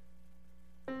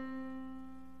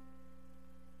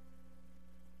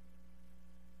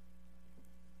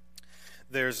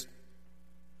 there's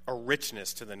a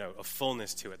richness to the note, a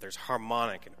fullness to it. There's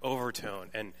harmonic and overtone,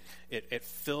 and it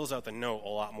fills out the note a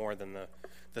lot more than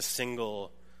the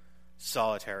single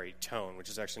solitary tone, which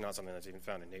is actually not something that's even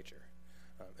found in nature.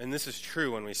 And this is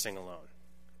true when we sing alone.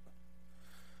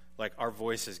 Like, our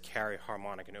voices carry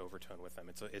harmonic and overtone with them.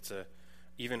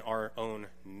 Even our own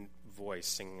voice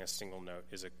singing a single note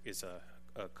is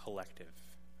a collective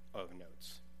of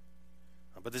notes.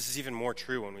 But this is even more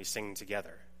true when we sing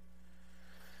together.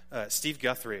 Steve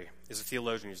Guthrie is a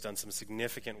theologian who's done some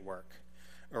significant work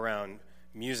around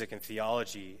music and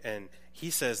theology, and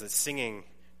he says that singing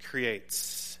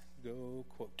creates, go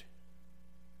quote.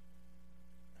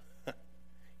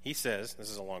 He says,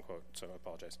 this is a long quote, so I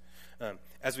apologize.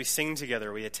 As we sing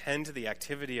together, we attend to the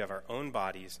activity of our own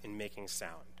bodies in making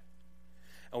sound.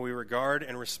 And we regard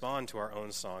and respond to our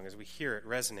own song as we hear it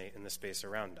resonate in the space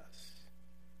around us.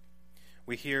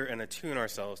 We hear and attune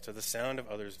ourselves to the sound of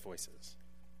others' voices.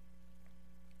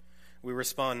 We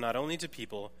respond not only to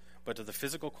people, but to the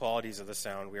physical qualities of the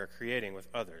sound we are creating with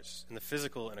others, and the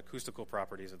physical and acoustical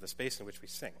properties of the space in which we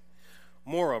sing.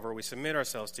 Moreover, we submit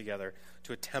ourselves together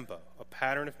to a tempo, a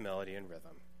pattern of melody and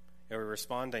rhythm, and we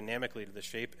respond dynamically to the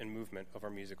shape and movement of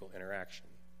our musical interaction.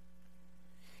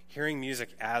 Hearing music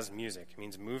as music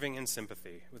means moving in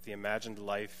sympathy with the imagined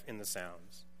life in the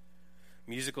sounds.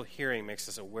 Musical hearing makes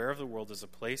us aware of the world as a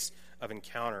place of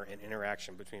encounter and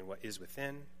interaction between what is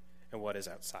within and what is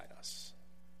outside us.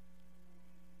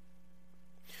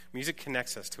 Music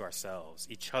connects us to ourselves,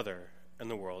 each other,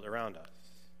 and the world around us.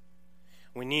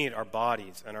 We need our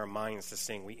bodies and our minds to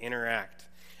sing. We interact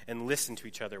and listen to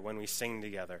each other when we sing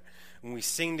together. When we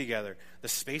sing together, the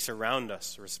space around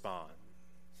us responds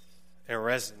and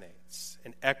resonates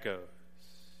and echoes.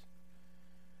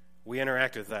 We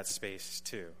interact with that space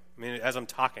too. I mean, as I'm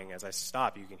talking, as I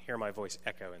stop, you can hear my voice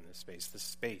echo in this space. The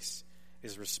space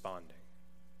is responding.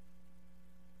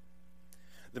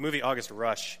 The movie August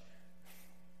Rush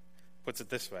puts it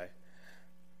this way.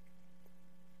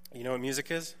 You know what music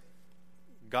is?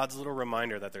 God's little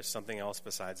reminder that there's something else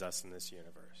besides us in this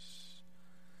universe.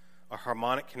 A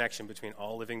harmonic connection between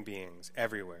all living beings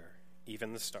everywhere,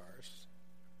 even the stars.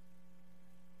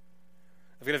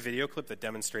 I've got a video clip that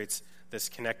demonstrates this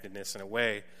connectedness in a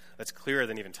way that's clearer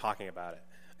than even talking about it.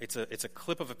 It's a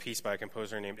clip of a piece by a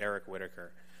composer named Eric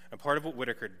Whitacre. And part of what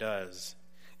Whitacre does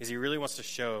is he really wants to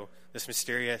show this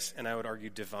mysterious, and I would argue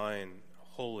divine,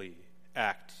 holy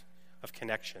act of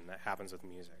connection that happens with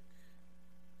music.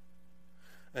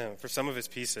 For some of his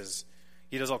pieces,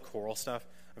 he does all choral stuff,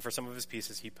 and for some of his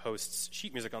pieces, he posts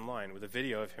sheet music online with a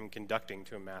video of him conducting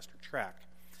to a master track.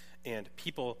 And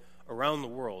people around the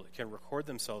world can record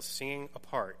themselves singing a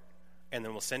part, and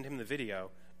then we'll send him the video,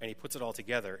 and he puts it all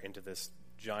together into this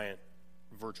giant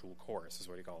virtual chorus, is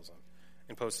what he calls them,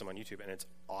 and posts them on YouTube, and it's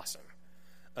awesome.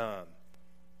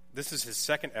 This is his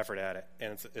second effort at it,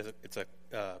 and it's a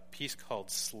piece called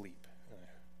Sleep.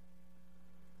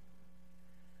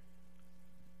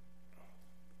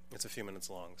 It's a few minutes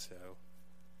long, so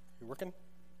you working?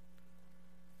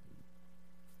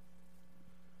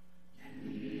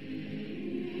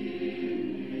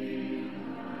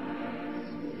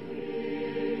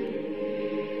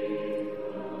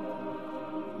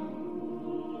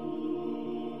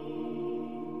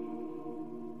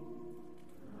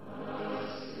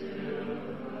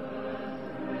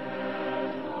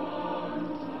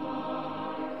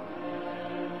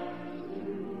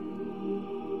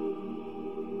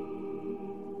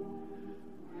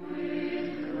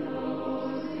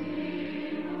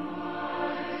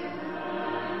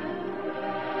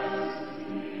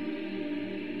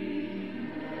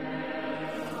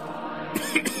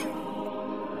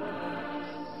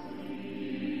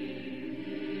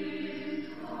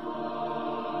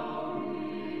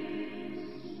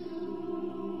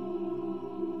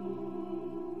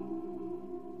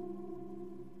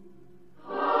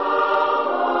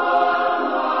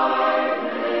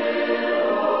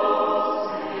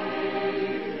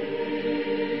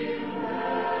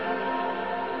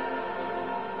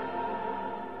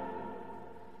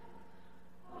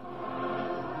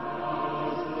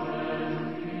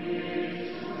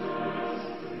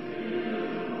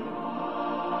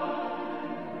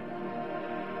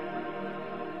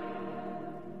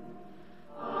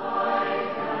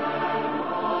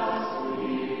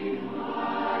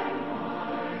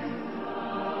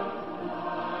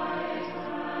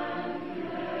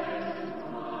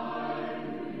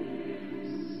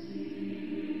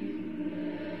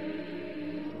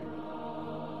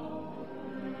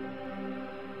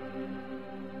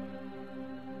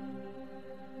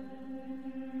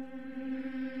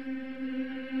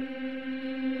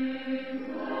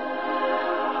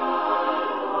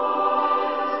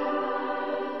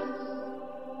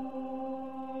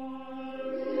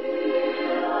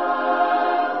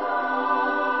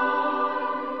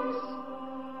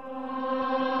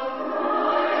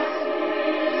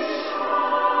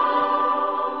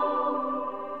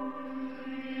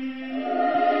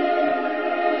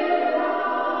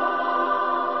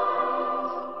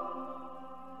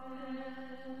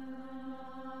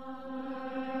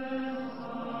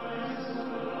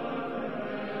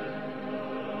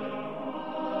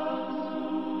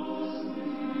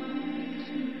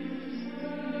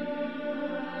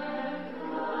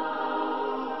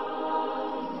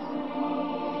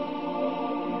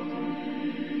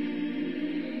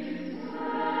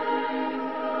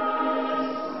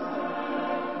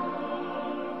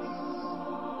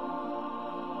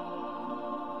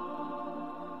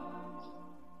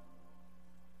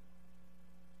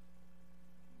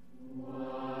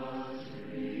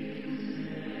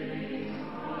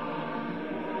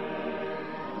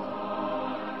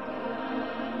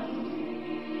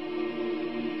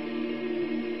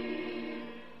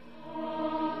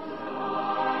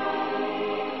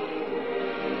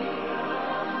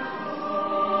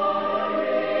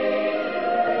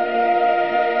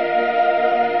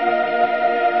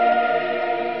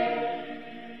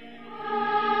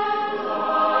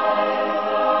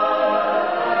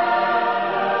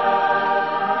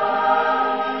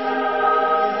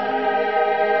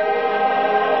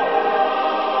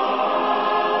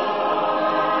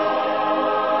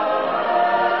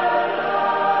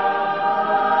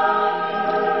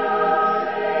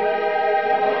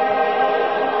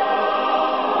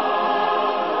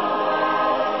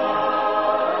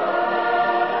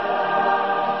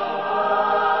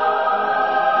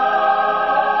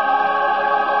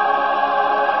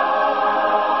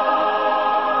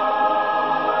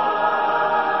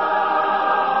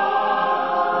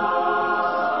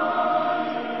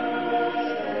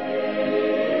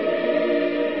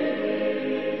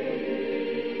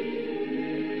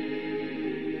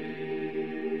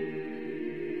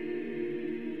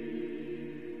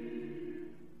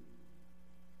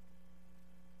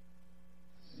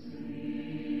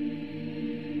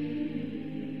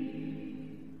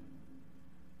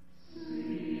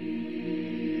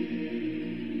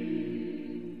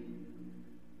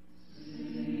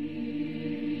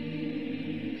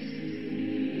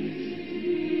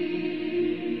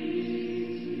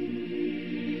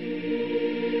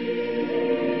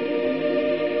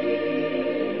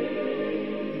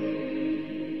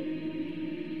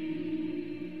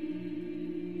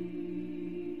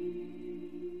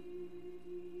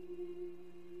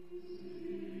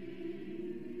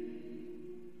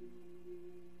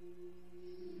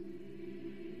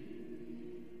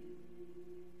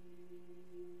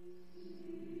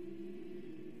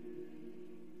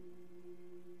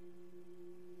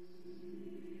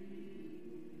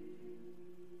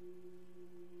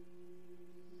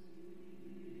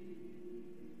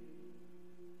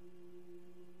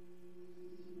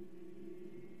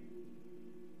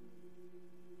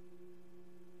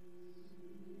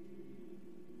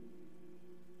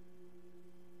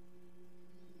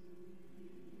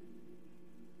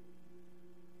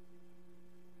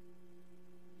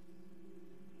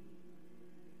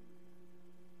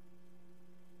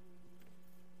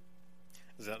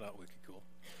 Is that not wicked cool?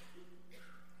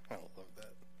 I love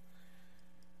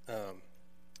that.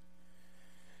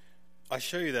 I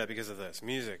show you that because of this.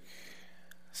 Music,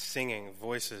 singing,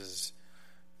 voices,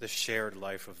 the shared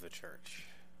life of the church.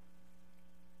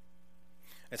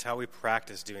 It's how we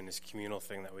practice doing this communal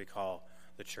thing that we call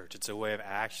the church. It's a way of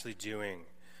actually doing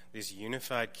this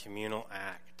unified communal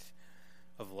act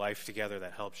of life together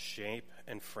that helps shape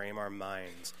and frame our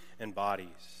minds and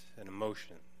bodies and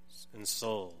emotions and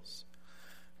souls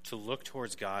to look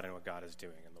towards God and what God is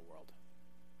doing in the world.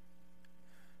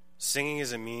 Singing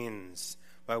is a means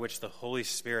by which the Holy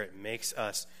Spirit makes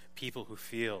us people who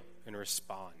feel and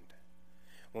respond.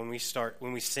 When we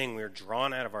sing, we are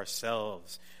drawn out of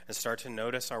ourselves and start to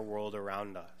notice our world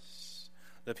around us,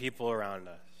 the people around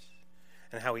us,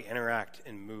 and how we interact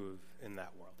and move in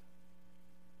that world.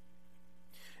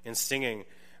 In singing,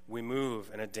 we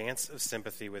move in a dance of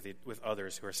sympathy with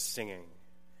others who are singing,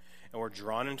 and we're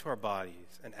drawn into our bodies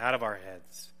and out of our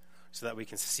heads so that we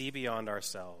can see beyond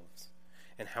ourselves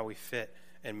and how we fit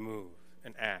and move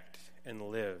and act and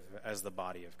live as the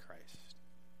body of Christ.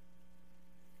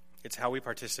 It's how we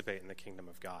participate in the kingdom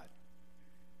of God.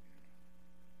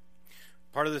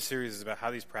 Part of the series is about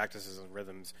how these practices and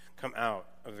rhythms come out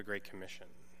of the Great Commission.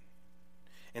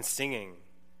 And singing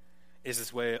is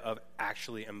this way of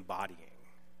actually embodying,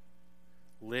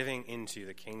 living into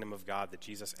the kingdom of God that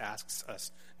Jesus asks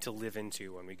us to live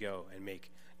into when we go and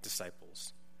make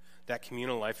disciples. That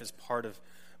communal life is part of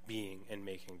being and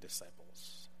making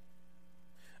disciples.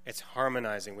 It's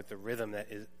harmonizing with the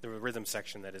rhythm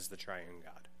section that is the triune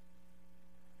God.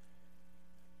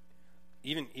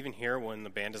 Even here, when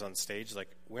the band is on stage, like,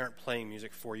 we aren't playing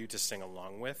music for you to sing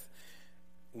along with.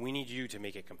 We need you to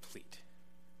make it complete.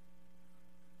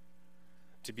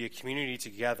 To be a community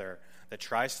together that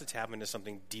tries to tap into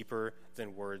something deeper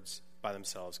than words by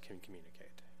themselves can communicate.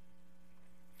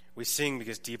 We sing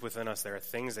because deep within us there are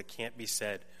things that can't be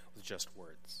said with just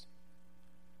words.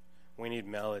 We need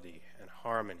melody and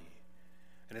harmony.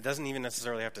 And it doesn't even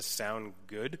necessarily have to sound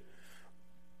good,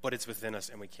 but it's within us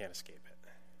and we can't escape it.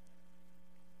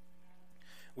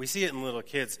 We see it in little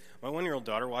kids. My 1-year-old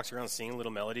daughter walks around singing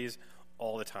little melodies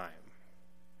all the time.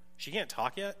 She can't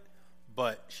talk yet,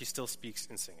 but she still speaks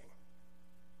in singing.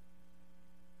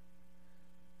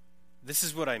 This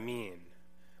is what I mean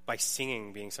by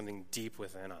singing being something deep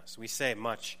within us. We say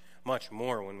much, much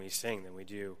more when we sing than we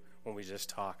do when we just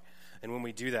talk. And when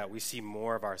we do that, we see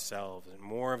more of ourselves and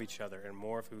more of each other and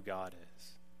more of who God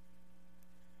is.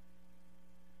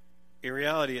 In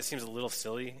reality, it seems a little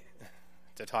silly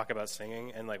to talk about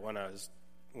singing. And like when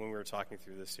we were talking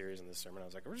through this series and this sermon, I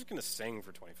was like, we're just going to sing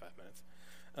for 25 minutes.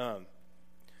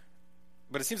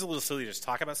 But it seems a little silly to just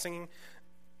talk about singing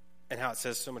and how it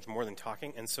says so much more than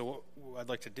talking. And so what I'd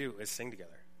like to do is sing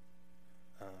together.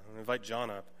 I'm going to invite John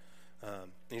up. And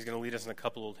he's going to lead us in a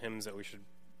couple old hymns that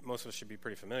most of us should be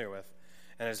pretty familiar with.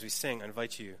 And as we sing, I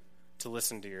invite you to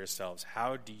listen to yourselves.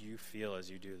 How do you feel as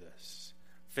you do this?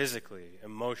 Physically,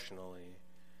 emotionally,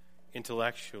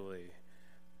 intellectually.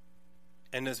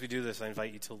 And as we do this, I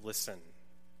invite you to listen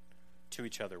to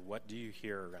each other. What do you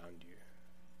hear around you?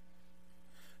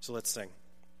 So let's sing.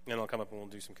 And I'll come up and we'll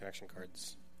do some connection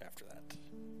cards after that.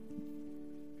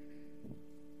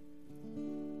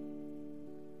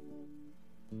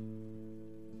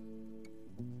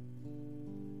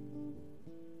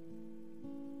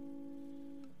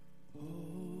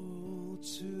 Oh,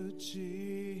 to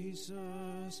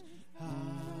Jesus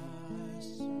I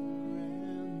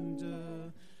surrender.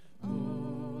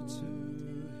 Oh, to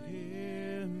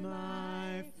Him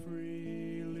I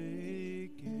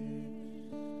freely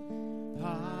give.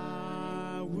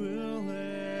 I will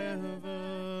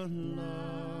ever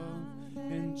love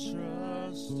and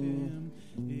trust Him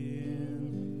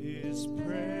in His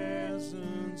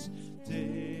presence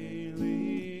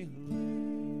daily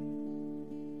lay.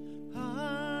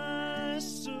 I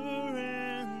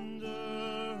surrender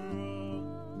all.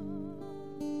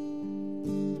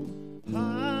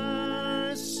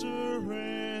 I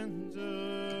surrender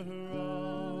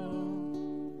all.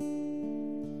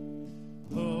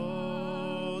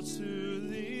 Oh, to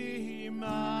Thee,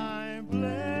 my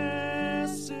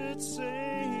blessed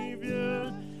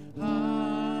Savior,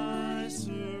 I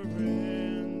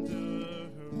surrender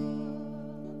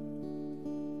all.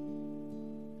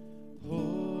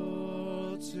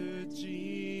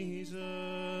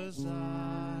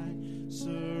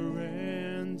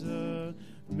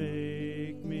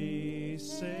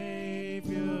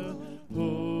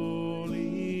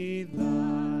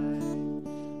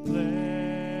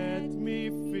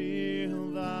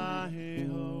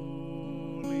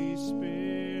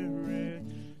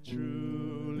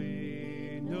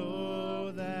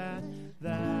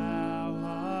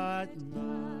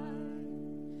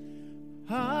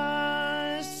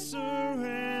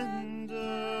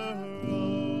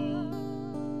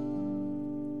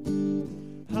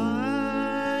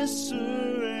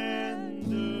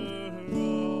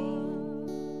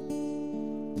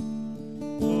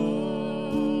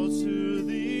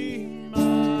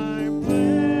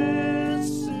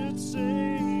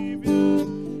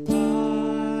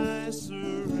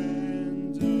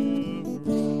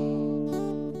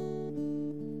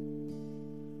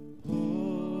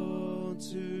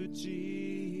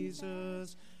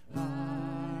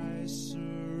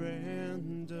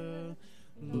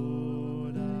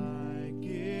 Lord, I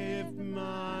give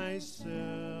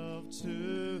myself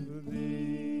to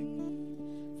thee.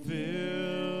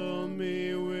 Fill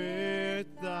me with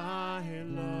thy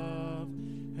love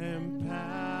and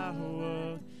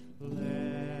power.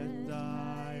 Let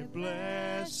thy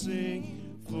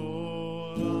blessing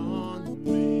fall on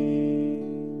me.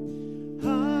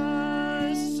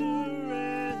 I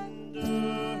surrender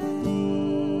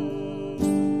all.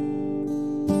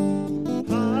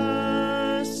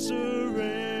 I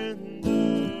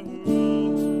surrender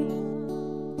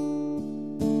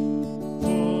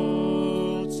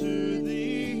all to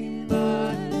thee,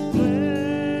 my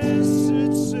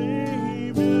blessed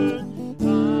Savior. I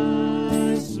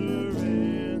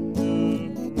surrender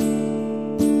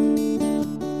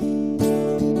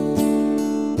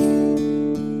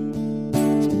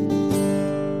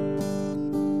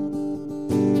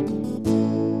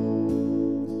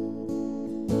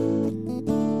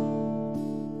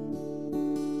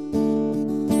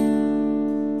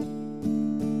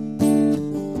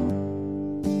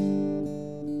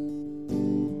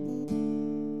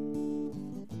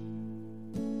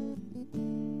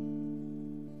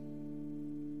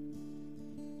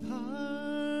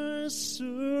I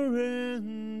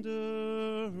surrender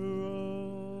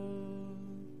all.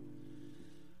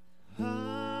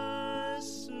 I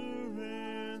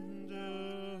surrender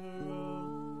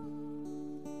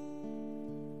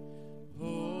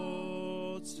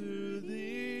all to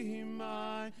thee,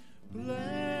 my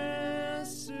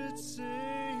blessed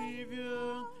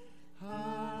Savior.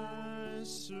 I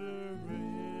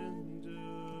surrender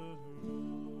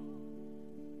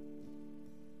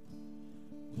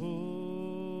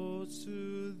all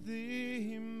to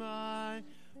thee, my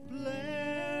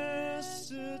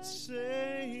blessed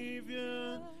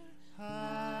Savior.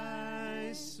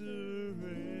 I surrender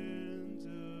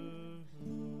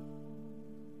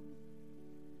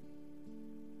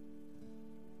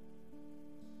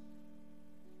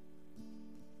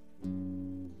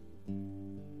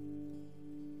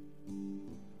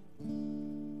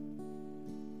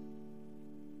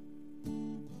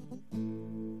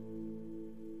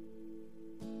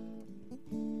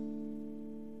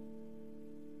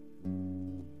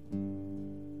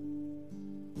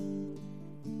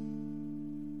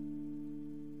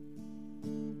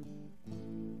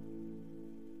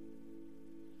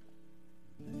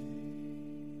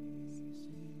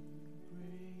Amazing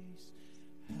grace,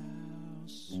 how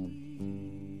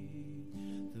sweet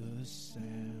the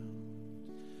sound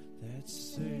that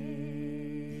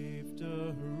saved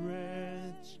a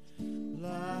wretch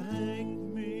like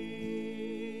me.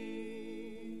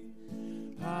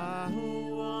 I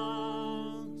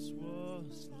once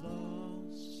was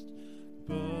lost,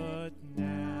 but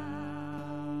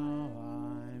now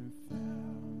I'm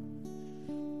found.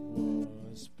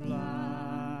 Was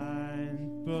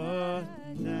blind, but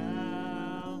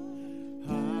now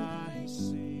I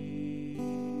see.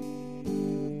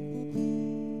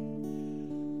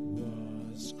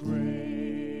 Was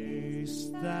grace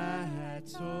that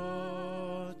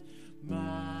taught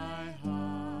my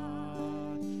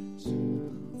heart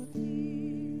to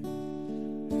fear,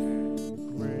 and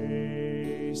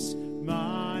grace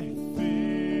my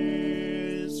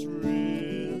fears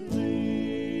relieved.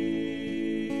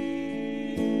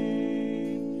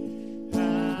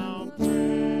 How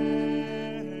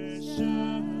precious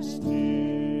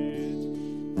did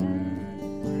that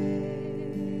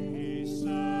grace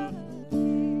appear.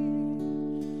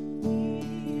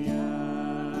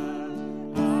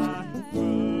 I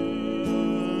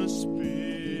first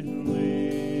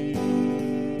believed.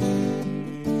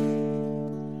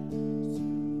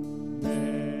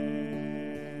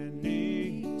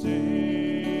 Many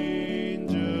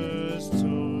dangers,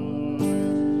 toils,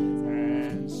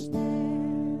 and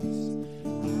snares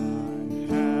I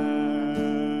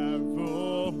have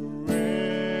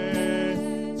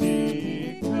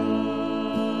already come.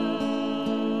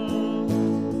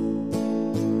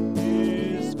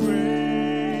 His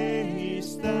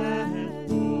grace that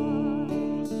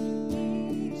brought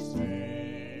me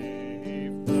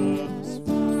safe thus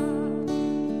far,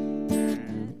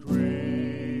 and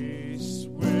grace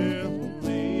will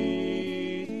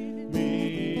lead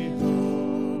me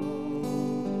home.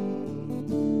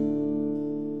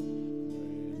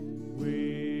 When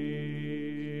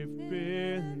we've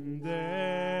been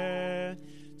there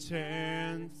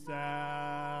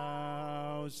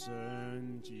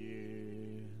 10,000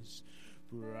 years,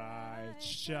 bright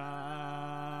shining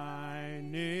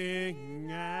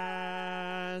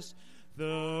as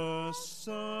the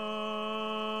sun,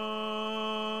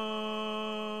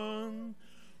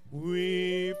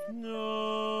 we've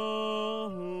no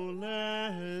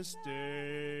less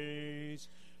day voice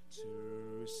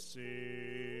to sing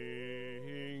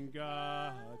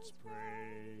God's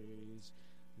praise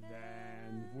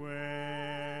than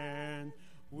when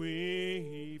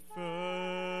we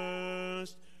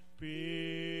first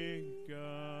begun.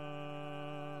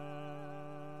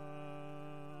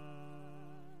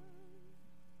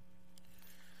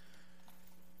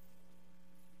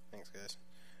 Thanks, guys.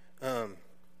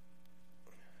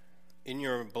 In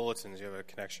your bulletins, you have a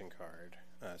connection card.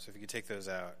 So if you could take those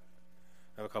out,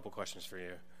 I have a couple questions for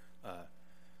you,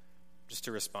 just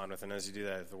to respond with. And as you do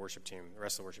that, the rest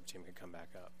of the worship team can come back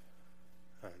up.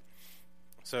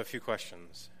 So a few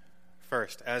questions.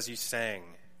 First, as you sang,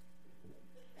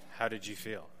 how did you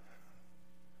feel?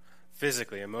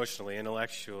 Physically, emotionally,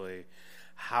 intellectually,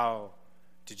 how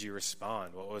did you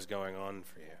respond? What was going on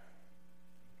for you?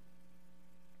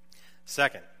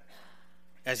 Second,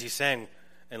 as you sang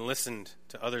and listened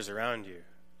to others around you,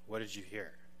 what did you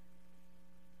hear?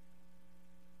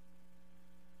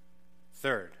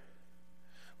 Third,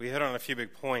 we hit on a few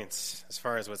big points as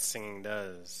far as what singing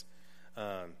does.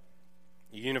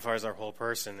 It unifies our whole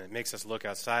person. It makes us look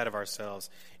outside of ourselves.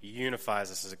 It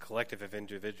unifies us as a collective of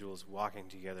individuals walking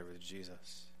together with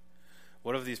Jesus.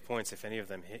 What of these points, if any of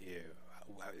them, hit you?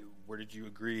 Where did you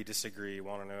agree, disagree,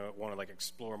 want to like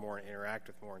explore more and interact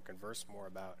with more and converse more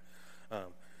about?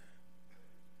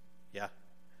 Yeah.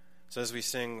 So as we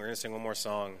sing, we're going to sing one more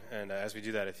song, and as we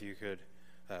do that, if you could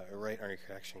write on your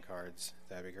connection cards,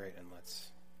 that'd be great, and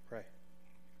let's pray.